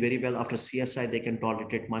chemotherapy very well. After CSI, they can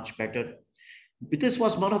tolerate it much better. This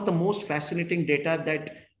was one of the most fascinating data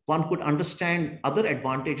that one could understand other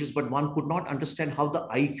advantages, but one could not understand how the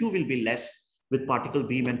IQ will be less with particle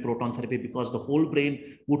beam and proton therapy because the whole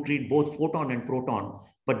brain would treat both photon and proton.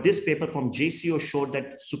 But this paper from JCO showed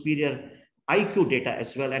that superior IQ data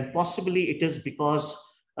as well. And possibly it is because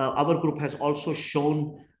our group has also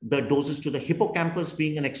shown the doses to the hippocampus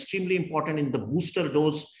being an extremely important in the booster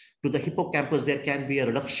dose to the hippocampus, there can be a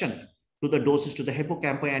reduction to the doses to the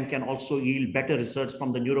hippocampus and can also yield better results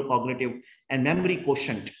from the neurocognitive and memory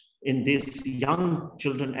quotient in these young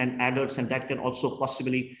children and adults. And that can also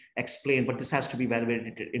possibly explain, but this has to be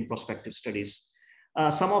validated in prospective studies.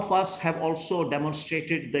 Some of us have also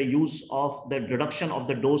demonstrated the use of the reduction of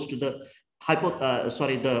the dose to the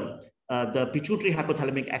the pituitary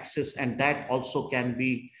hypothalamic axis, and that also can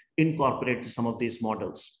be incorporated to some of these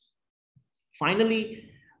models.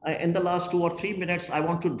 Finally, in the last 2 or 3 minutes, I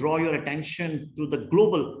want to draw your attention to the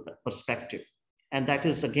global perspective. And that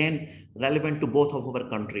is, again, relevant to both of our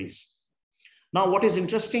countries. Now, what is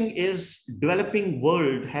interesting is developing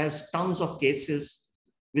world has tons of cases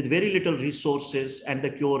with very little resources, and the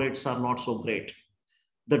cure rates are not so great.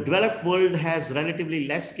 The developed world has relatively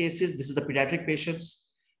less cases. This is the pediatric patients,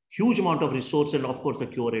 huge amount of resources, and of course, the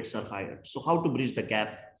cure rates are higher. So how to bridge the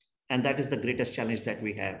gap? And that is the greatest challenge that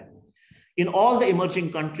we have. In all the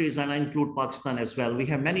emerging countries, and I include Pakistan as well, we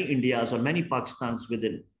have many Indias or many Pakistans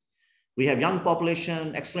within. We have young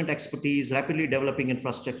population, excellent expertise, rapidly developing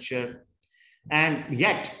infrastructure, and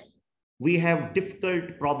yet we have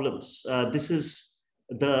difficult problems. This is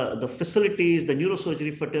the facilities, the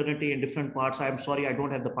neurosurgery fraternity in different parts. I'm sorry, I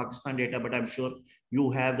don't have the Pakistan data, but I'm sure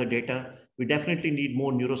you have the data. We definitely need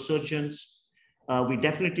more neurosurgeons. We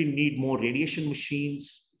definitely need more radiation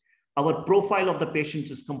machines. Our profile of the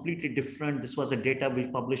patients is completely different. This was a data we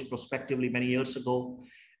published prospectively many years ago,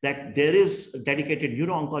 that there is dedicated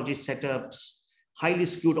neuro-oncology setups, highly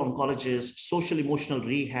skilled oncologists, social emotional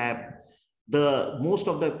rehab. Most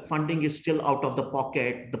of the funding is still out of the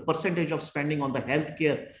pocket. The percentage of spending on the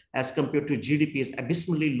healthcare as compared to GDP is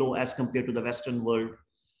abysmally low as compared to the Western world.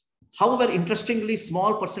 However, interestingly,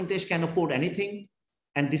 small percentage can afford anything.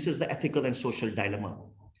 And this is the ethical and social dilemma.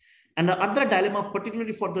 And the other dilemma,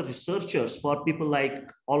 particularly for the researchers, for people like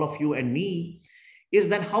all of you and me, is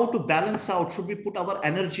then how to balance out. Should we put our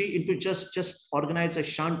energy into just organize a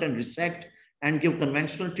shunt and resect and give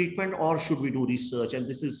conventional treatment, or should we do research? And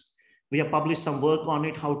this is, we have published some work on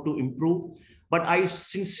it, how to improve. But I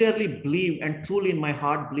sincerely believe, and truly in my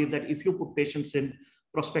heart believe, that if you put patients in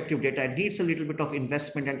prospective data, it needs a little bit of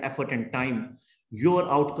investment and effort and time,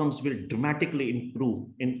 your outcomes will dramatically improve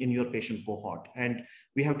in your patient cohort. And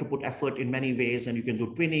we have to put effort in many ways, and you can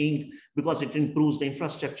do twinning because it improves the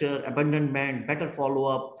infrastructure, abandonment, better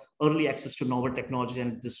follow-up, early access to novel technology,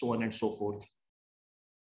 and so on and so forth.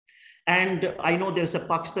 And I know there's a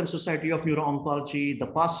Pakistan Society of Neuro-Oncology, the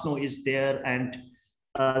PASNO is there, and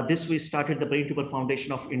this we started the Brain Tumor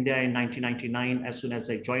Foundation of India in 1999 as soon as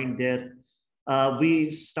I joined there.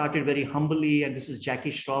 We started very humbly, and this is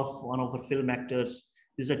Jackie Shroff, one of our film actors.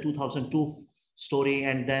 This is a 2002 story,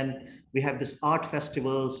 and then we have this art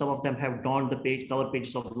festival. Some of them have donned the cover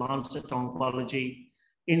pages of Lancet Oncology.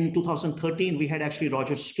 In 2013, we had actually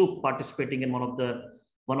Roger Stoop participating in one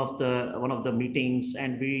of the meetings,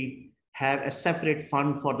 and we have a separate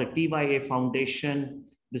fund for the TYA Foundation.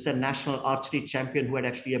 This is a national archery champion who had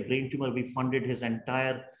actually a brain tumor. We funded his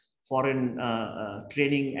entire foreign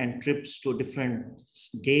training and trips to different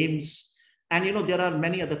games. And there are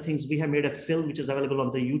many other things. We have made a film which is available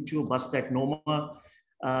on the YouTube, Bustat Noma.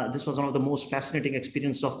 This was one of the most fascinating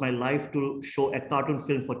experiences of my life, to show a cartoon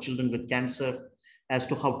film for children with cancer as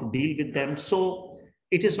to how to deal with them. So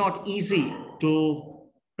it is not easy to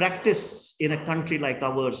practice in a country like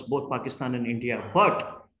ours, both Pakistan and India.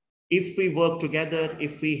 But if we work together,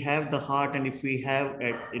 if we have the heart, and if we have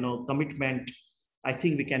a commitment, I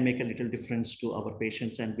think we can make a little difference to our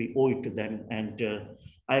patients, and we owe it to them. And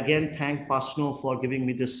I again thank PASNO for giving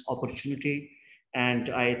me this opportunity. And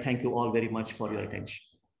I thank you all very much for your attention.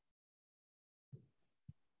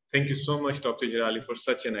 Thank you so much, Dr. Jalali, for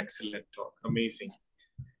such an excellent talk. Amazing.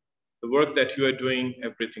 The work that you are doing,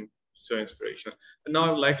 everything so inspirational. And now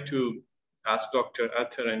I would like to ask Dr.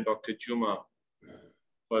 Athar and Dr. Juma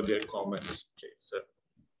for their comments, please. Sir.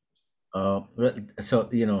 So,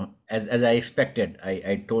 as I expected,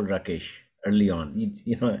 I told Rakesh early on,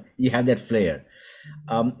 you have that flair.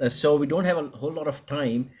 So we don't have a whole lot of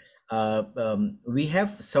time. We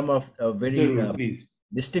have some of very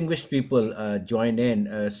distinguished people join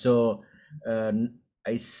in. So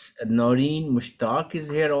Noreen Mushtaq is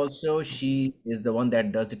here also. She is the one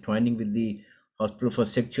that does the training with the Hospital for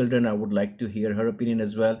Sick Children. I would like to hear her opinion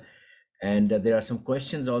as well. And there are some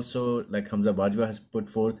questions also, like Hamza Bajwa has put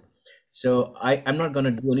forth. So I'm not going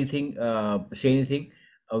to do anything, say anything.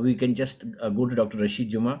 We can just go to Dr. Rashid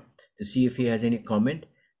Juma to see if he has any comment,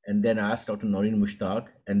 and then ask Dr. Noreen Mushtaq,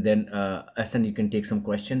 and then Hassan, you can take some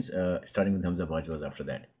questions, starting with Hamza Bajwa after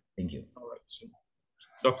that. Thank you. All right. So,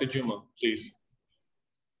 Dr. Juma, please.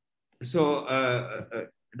 So,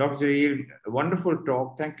 Dr. Jalali, wonderful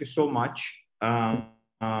talk. Thank you so much.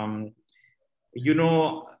 You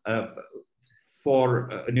know, for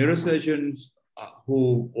neurosurgeons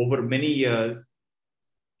who over many years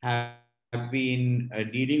have been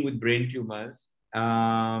dealing with brain tumors,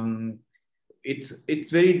 it's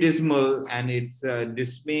very dismal and it's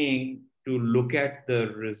dismaying to look at the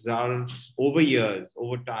results over years,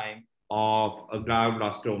 over time, of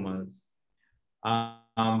glioblastomas.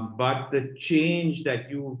 But the change that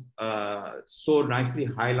you so nicely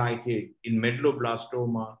highlighted in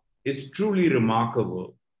medulloblastoma is truly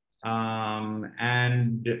remarkable.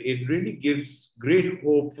 And it really gives great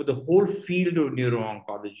hope for the whole field of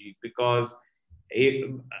neuro-oncology, because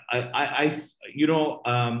I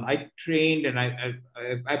trained and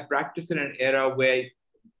I practiced in an era where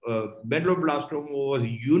medulloblastoma was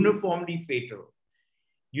uniformly fatal.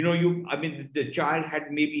 You know, the child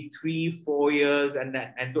had maybe 3-4 years, and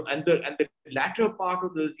the latter part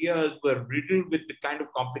of those years were riddled with the kind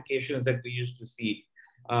of complications that we used to see,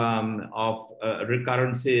 of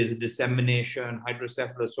recurrences, dissemination,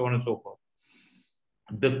 hydrocephalus, so on and so forth.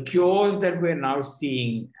 The cures that we're now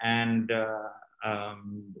seeing, and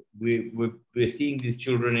we're seeing these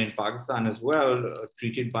children in Pakistan as well,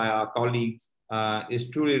 treated by our colleagues, is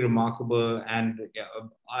truly remarkable. And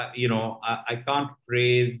I can't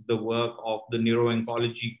praise the work of the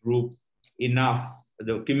Neuro-Oncology group enough,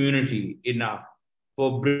 the community enough,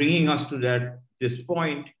 for bringing us to this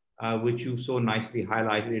point, which you so nicely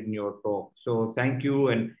highlighted in your talk. So thank you.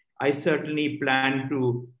 And I certainly plan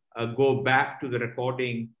to go back to the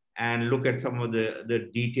recording and look at some of the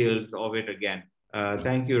details of it again.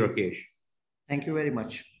 Thank you, Rakesh. Thank you very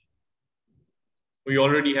much. We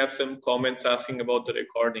already have some comments asking about the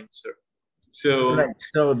recording, sir. So, right.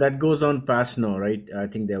 So that goes on past now, right? I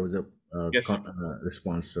think there was a yes,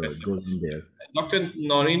 response, so yes, it goes in there. Dr.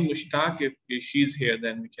 Noreen Mushtaq, if she's here,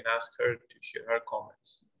 then we can ask her to share her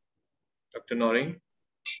comments. Dr. Noreen?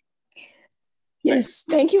 Yes,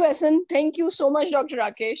 thank you, Hassan. Thank you so much, Dr.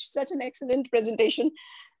 Rakesh. Such an excellent presentation.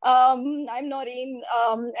 I'm Noreen,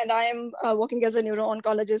 and I am working as a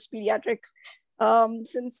neuro-oncologist pediatric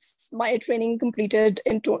since my training completed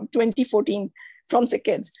in 2014 from Sick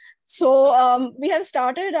Kids. So we have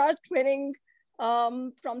started our training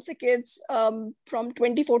from Sick Kids from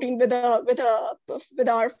 2014 with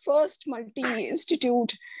our first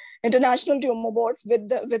multi-institute international tumor board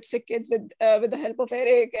with Sick Kids, with the help of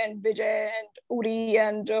Eric and Vijay and Uri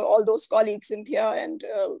and all those colleagues, Cynthia and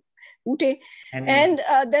Ute. And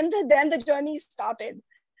then the journey started.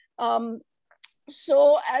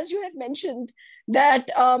 So as you have mentioned, that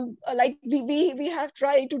like we have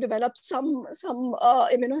tried to develop some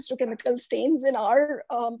immunohistochemical stains in our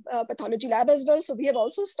pathology lab as well. So we have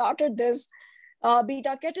also started this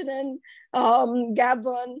beta-catenin,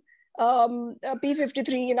 GAB1,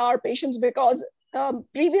 P53 in our patients, because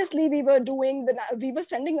previously we were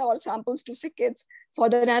sending our samples to Sick Kids for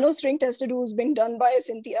the nanostring test who's being done by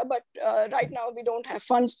Cynthia, but right now we don't have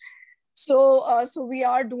funds. So we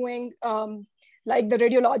are doing like the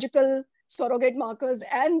radiological surrogate markers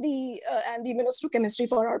and the immunohistochemistry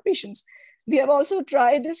for our patients. We have also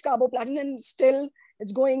tried this carboplatin, and still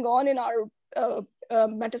it's going on in our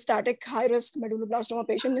metastatic high-risk medulloblastoma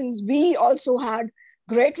patients. And we also had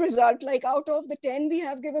great result. Like out of the 10 we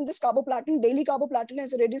have given this carboplatin, daily carboplatin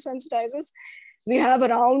as a radiosensitizers, we have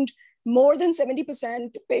around more than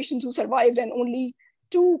 70% patients who survived, and only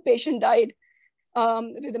 2 patients died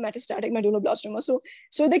with the metastatic medulloblastoma.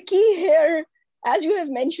 So the key here, as you have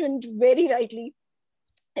mentioned very rightly,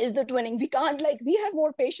 is the twinning. We can't, like, we have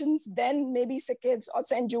more patients than maybe Sick Kids or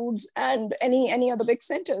St. Jude's and any other big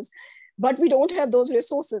centers, but we don't have those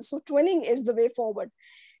resources. So twinning is the way forward.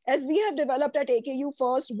 As we have developed at AKU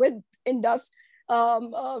first with Indus,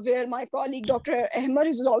 where my colleague Dr. Ahmer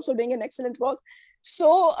is also doing an excellent work.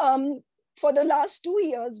 So for the last 2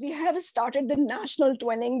 years, we have started the national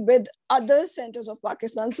twinning with other centers of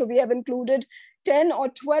Pakistan. So we have included 10 or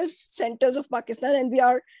 12 centers of Pakistan, and we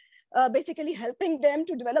are basically helping them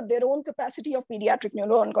to develop their own capacity of pediatric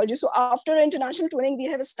neuro-oncology. So after international twinning, we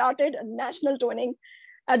have started a national twinning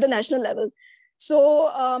at the national level. So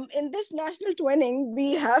in this national twinning,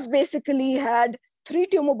 we have basically had 3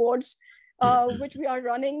 tumor boards, which we are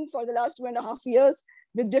running for the last 2.5 years.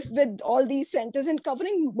 with all these centers and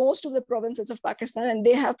covering most of the provinces of Pakistan, and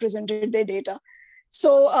they have presented their data.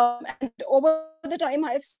 So, and over the time,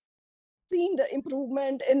 I've seen the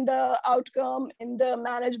improvement in the outcome, in the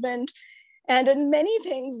management, and in many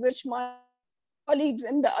things which my colleagues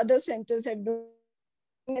in the other centers have done,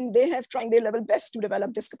 and they have tried their level best to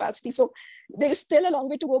develop this capacity. So there is still a long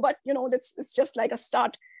way to go, but it's just like a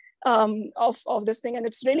start of this thing, and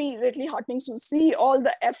it's really, really heartening to see all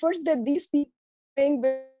the efforts that these people are doing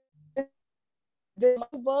with the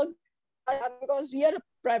work, because we are a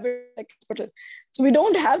private hospital, so we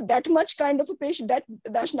don't have that much kind of a patient,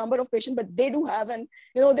 that number of patients, but they do have, and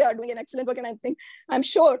they are doing an excellent work, and I'm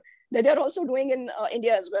sure that they're also doing in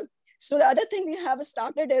India as well. So the other thing we have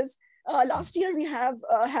started is last year we have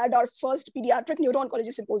had our first pediatric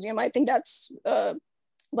neuro-oncology symposium. I think that's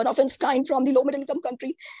one of its kind from the low-middle income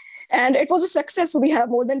country, and it was a success. So we have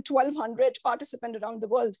more than 1,200 participants around the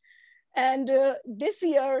world, and this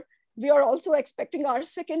year we are also expecting our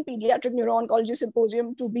second pediatric neuro-oncology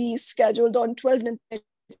symposium to be scheduled on 12th and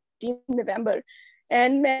 13th November.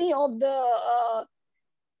 And many of the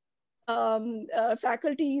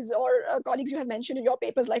faculties or colleagues you have mentioned in your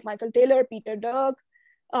papers, like Michael Taylor, Peter Dirk,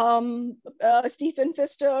 Stephen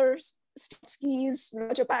Pfister, Skis,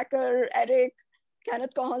 Roger Packer, Eric,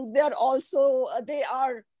 Kenneth Collins, they are also,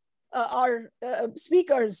 our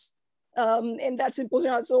speakers in that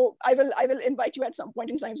symposium. So I will invite you at some point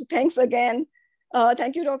in time. So thanks again.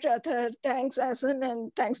 Thank you, Dr. Athar. Thanks, Asan,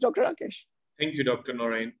 and thanks, Dr. Rakesh. Thank you, Dr.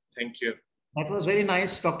 Noreen. Thank you. That was very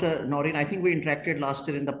nice, Dr. Noreen. I think we interacted last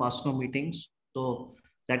year in the PASNO meetings. So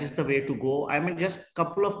that is the way to go. I mean, just a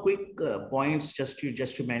couple of quick points just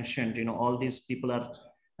to mention, all these people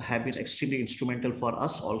have been extremely instrumental for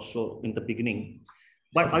us also in the beginning.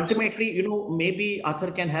 But ultimately, maybe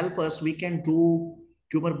Athar can help us. We can do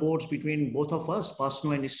tumor boards between both of us,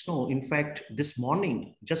 PASNO and ISNO. In fact, this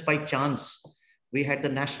morning, just by chance, we had the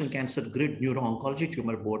National Cancer Grid Neuro-Oncology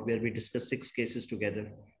Tumor Board where we discussed 6 cases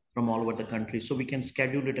together from all over the country. So we can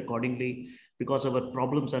schedule it accordingly because our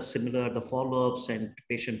problems are similar, the follow-ups and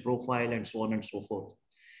patient profile and so on and so forth.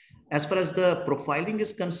 As far as the profiling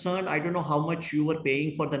is concerned, I don't know how much you were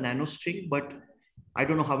paying for the nanostring, but I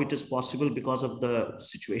don't know how it is possible because of the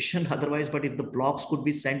situation otherwise, but if the blocks could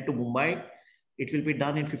be sent to Mumbai, it will be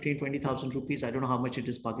done in 15,000-20,000 rupees. I don't know how much it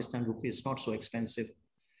is Pakistan rupees. It's not so expensive.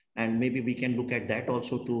 And maybe we can look at that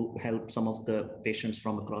also to help some of the patients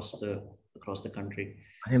from across the country.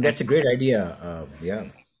 I think that's a great idea. Yeah.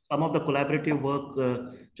 Some of the collaborative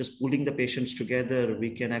work, just pulling the patients together, we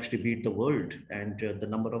can actually beat the world and the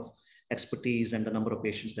number of expertise and the number of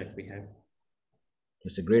patients that we have.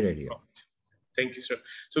 That's a great idea. Thank you, sir.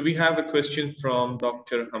 So we have a question from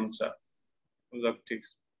Dr. Hamza. Hamza,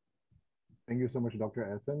 please. Thank you so much, Dr.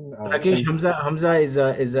 Asan. Rakesh, Hamza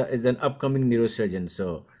is an upcoming neurosurgeon.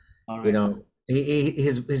 So, right.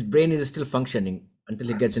 His brain is still functioning until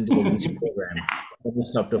he gets into the residency program. It doesn't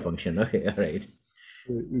stop to function. Okay, all right.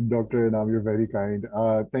 Dr. Inam, you're very kind.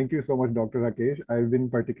 Thank you so much, Dr. Rakesh. I've been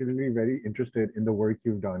particularly very interested in the work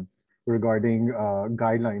you've done regarding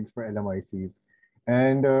guidelines for LMICs,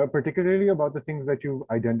 and particularly about the things that you've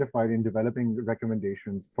identified in developing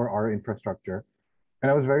recommendations for our infrastructure. And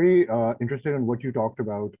I was very interested in what you talked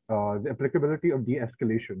about, the applicability of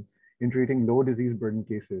de-escalation in treating low disease burden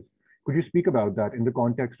cases. Could you speak about that in the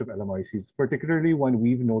context of LMICs, particularly when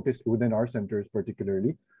we've noticed within our centers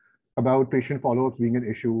particularly, about patient follow-ups being an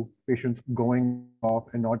issue, patients going off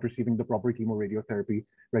and not receiving the proper chemoradiotherapy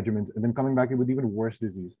regimens, and then coming back with even worse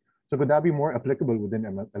disease. So could that be more applicable within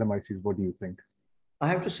LMICs? What do you think? I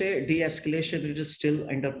have to say de-escalation, it is still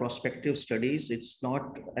under prospective studies. It's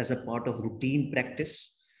not as a part of routine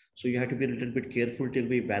practice. So you have to be a little bit careful till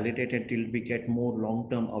we validate and till we get more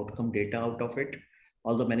long-term outcome data out of it,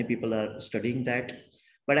 although many people are studying that.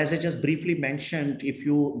 But as I just briefly mentioned, if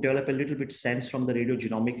you develop a little bit sense from the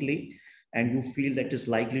radiogenomically and you feel that is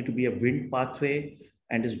likely to be a Wnt pathway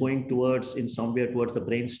and is going towards in somewhere towards the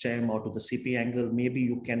brainstem or to the CP angle, maybe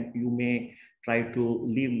you may try to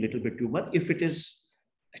leave a little bit tumor. If it is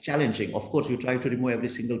challenging, of course, you try to remove every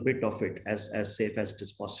single bit of it as safe as it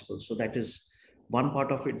is possible. So that is one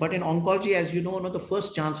part of it. But in oncology, as you know, the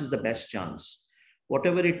first chance is the best chance.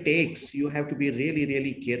 Whatever it takes, you have to be really,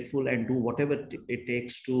 really careful and do whatever it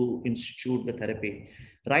takes to institute the therapy.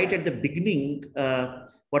 Right at the beginning,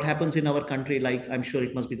 what happens in our country, like I'm sure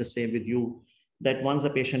it must be the same with you, that once the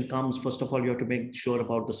patient comes, first of all, you have to make sure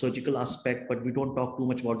about the surgical aspect, but we don't talk too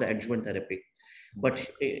much about the adjuvant therapy. But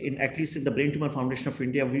at least in the Brain Tumor Foundation of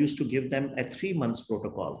India, we used to give them a 3 months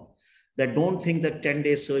protocol. That don't think that 10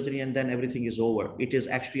 days surgery and then everything is over. It is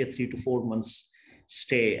actually a 3 to 4 months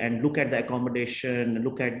stay and look at the accommodation,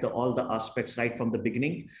 look at all the aspects right from the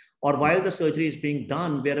beginning, or while the surgery is being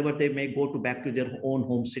done, wherever they may go to back to their own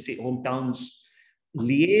home city, hometowns,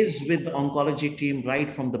 liaise with the oncology team right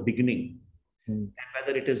from the beginning, and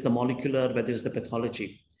whether it is the molecular, whether it's the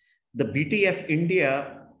pathology. The BTF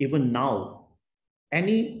India, even now,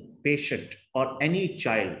 any patient or any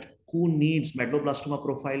child who needs medulloblastoma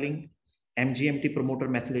profiling, MGMT promoter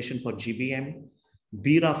methylation for GBM,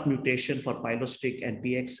 BRAF mutation for pilocytic and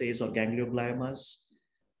PXAs or gangliogliomas,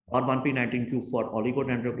 or 1p19q for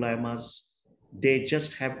oligodendrogliomas, they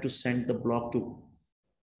just have to send the block to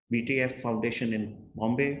BTF Foundation in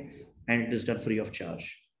Bombay, and it is done free of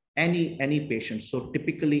charge. Any patient. So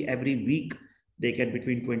typically every week they get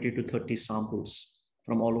between 20 to 30 samples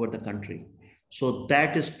from all over the country. So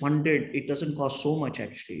that is funded. It doesn't cost so much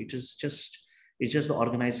actually. It's just the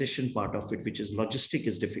organization part of it, which is logistic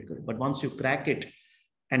is difficult. But once you crack it,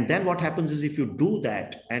 and then what happens is if you do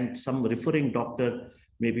that and some referring doctor,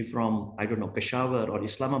 maybe from, I don't know, Peshawar or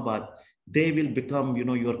Islamabad, they will become,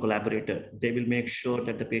 your collaborator. They will make sure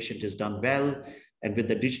that the patient is done well. And with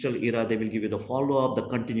the digital era, they will give you the follow-up. The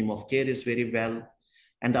continuum of care is very well.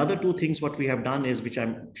 And the other two things what we have done is, which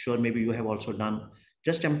I'm sure maybe you have also done,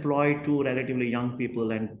 just employ two relatively young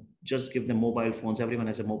people and just give them mobile phones. Everyone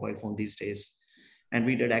has a mobile phone these days. And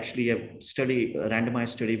we did actually a randomized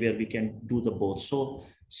study where we can do the both. So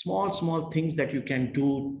small things that you can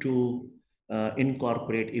do to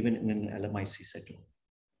incorporate even in an LMIC setting.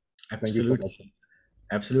 Absolutely.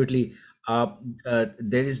 Absolutely.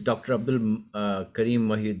 There is Dr. Abdul Karim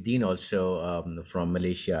Mahiuddin also from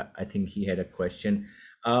Malaysia. I think he had a question.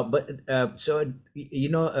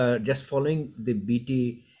 Just following the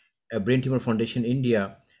BT Brain Tumor Foundation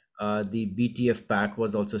India, the BTF pack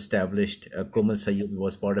was also established. Komal Sayed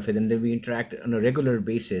was part of it, and then we interact on a regular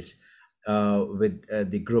basis with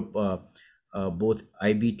the group, both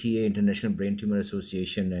IBTA, International Brain Tumor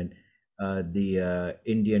Association, and the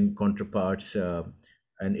Indian counterparts.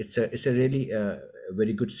 And it's a really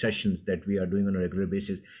very good sessions that we are doing on a regular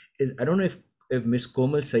basis. I don't know if Miss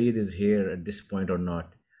Komal Sayed is here at this point or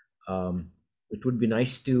not. It would be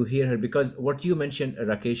nice to hear her, because what you mentioned,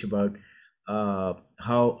 Rakesh, about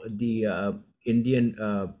how the Indian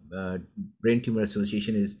Brain Tumor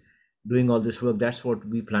Association is doing all this work, that's what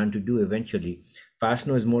we plan to do eventually.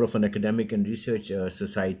 PASNO is more of an academic and research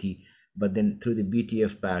society, but then through the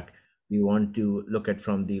BTF pack, we want to look at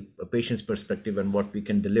from the patient's perspective and what we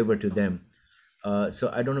can deliver to them.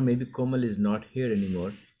 So I don't know, maybe Komal is not here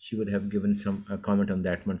anymore. She would have given some comment on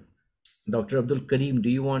that one. Dr. Abdul Karim, do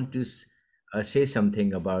you want to say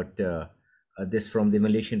something about this from the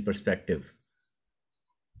Malaysian perspective?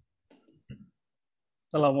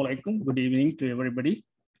 Assalamu alaikum. Good evening to everybody.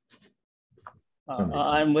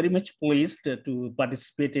 I'm very much pleased to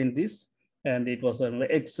participate in this, and it was an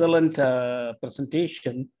excellent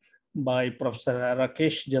presentation by Professor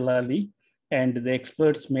Rakesh Jalali, and the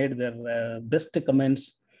experts made their best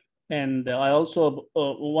comments. And I also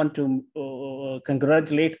want to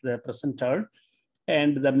congratulate the presenter.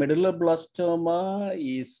 And the medulloblastoma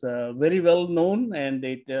is very well known, and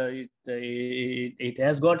it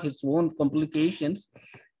has got its own complications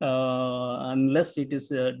unless it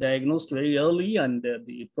is diagnosed very early and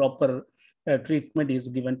the proper treatment is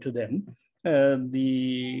given to them.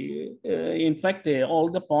 In fact, all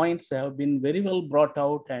the points have been very well brought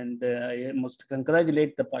out, and I must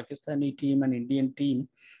congratulate the Pakistani team and Indian team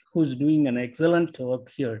who's doing an excellent work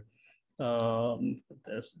here.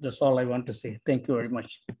 That's all I want to say. Thank you very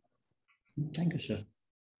much. Thank you, sir.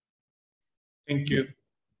 Thank you.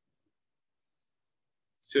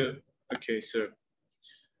 So, okay, sir.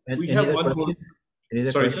 We have one more. Any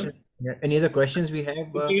other questions? Yeah. Any other questions we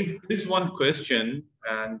have? Okay, this one question,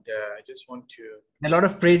 and I just want to. A lot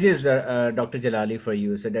of praises, Dr. Jalali, for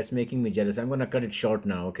you. So that's making me jealous. I'm going to cut it short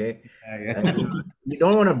now, okay? You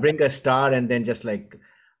don't want to bring a star and then just like,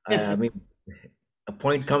 I mean, a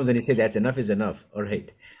point comes and you say that's enough is enough. All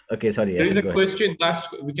right. Okay, sorry. There is a question.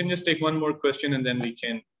 We can just take one more question and then we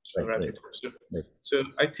can wrap it up. So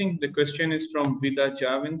I think the question is from Vida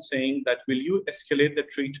Javin saying that, will you escalate the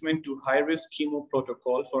treatment to high-risk chemo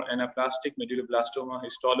protocol for anaplastic medulloblastoma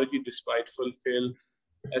histology despite fulfill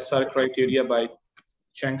SR criteria by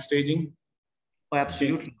Chang staging? Oh,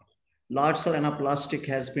 absolutely. Large cell anaplastic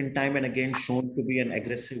has been time and again shown to be an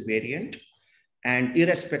aggressive variant. And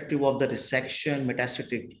irrespective of the resection,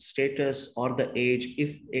 metastatic status, or the age,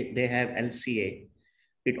 if they have LCA,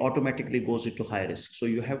 it automatically goes into high risk. So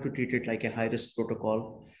you have to treat it like a high risk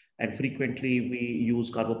protocol. And frequently we use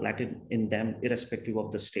carboplatin in them, irrespective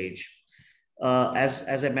of the stage.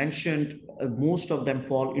 As I mentioned, most of them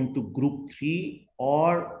fall into group 3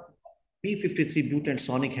 or P53 mutant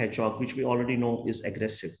sonic hedgehog, which we already know is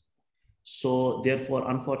aggressive. So therefore,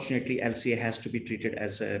 unfortunately, LCA has to be treated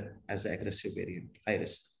as an aggressive variant, high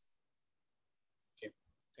risk. Okay,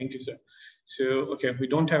 thank you, sir. So, okay, we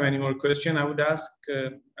don't have any more questions. I would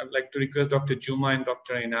like to request Dr. Juma and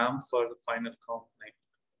Dr. Inam for the final comment.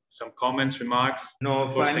 Some comments, remarks. No,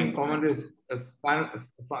 final comment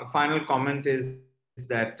is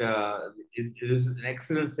that it was an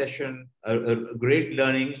excellent session, a great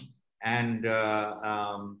learning, and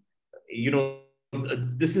you know,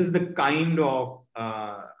 this is the kind of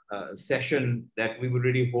session that we were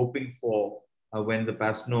really hoping for when the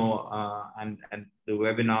PASNO and the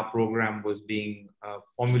webinar program was being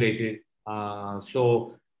formulated.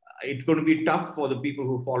 So it's going to be tough for the people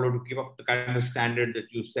who follow to keep up the kind of standard that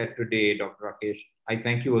you set today, Dr. Rakesh. I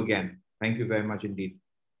thank you again. Thank you very much indeed.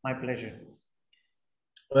 My pleasure.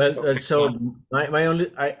 Well, so I'm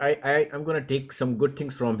going to take some good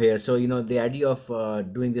things from here. So, you know, the idea of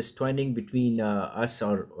doing this twinning between us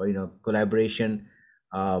or, you know, collaboration,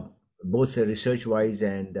 both research wise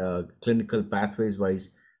and clinical pathways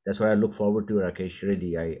wise, that's what I look forward to, Rakesh.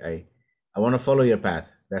 Really, I want to follow your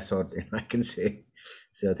path. That's what I can say.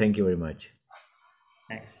 So thank you very much.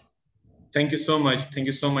 Thanks. Thank you so much. Thank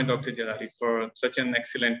you so much, Dr. Jalali, for such an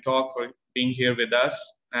excellent talk, for being here with us.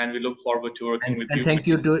 And we look forward to working with you. And thank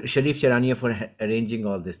you to Sharif Charania for arranging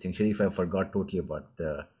all this thing. Sharif, I forgot totally about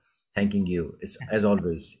thanking you. It's, as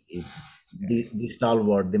always, the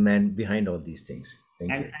stalwart, the man behind all these things.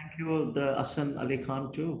 Thank you. And thank you, the Hassan Ali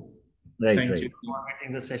Khan, too. Right, thank right. you. For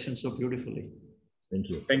moderating the session so beautifully. Thank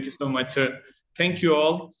you. Thank you so much, sir. Thank you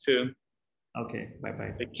all. So, okay,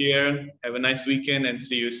 bye-bye. Take care. Have a nice weekend and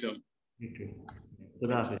see you soon. You too.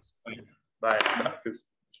 Good Hafiz. Bye. Good Hafiz.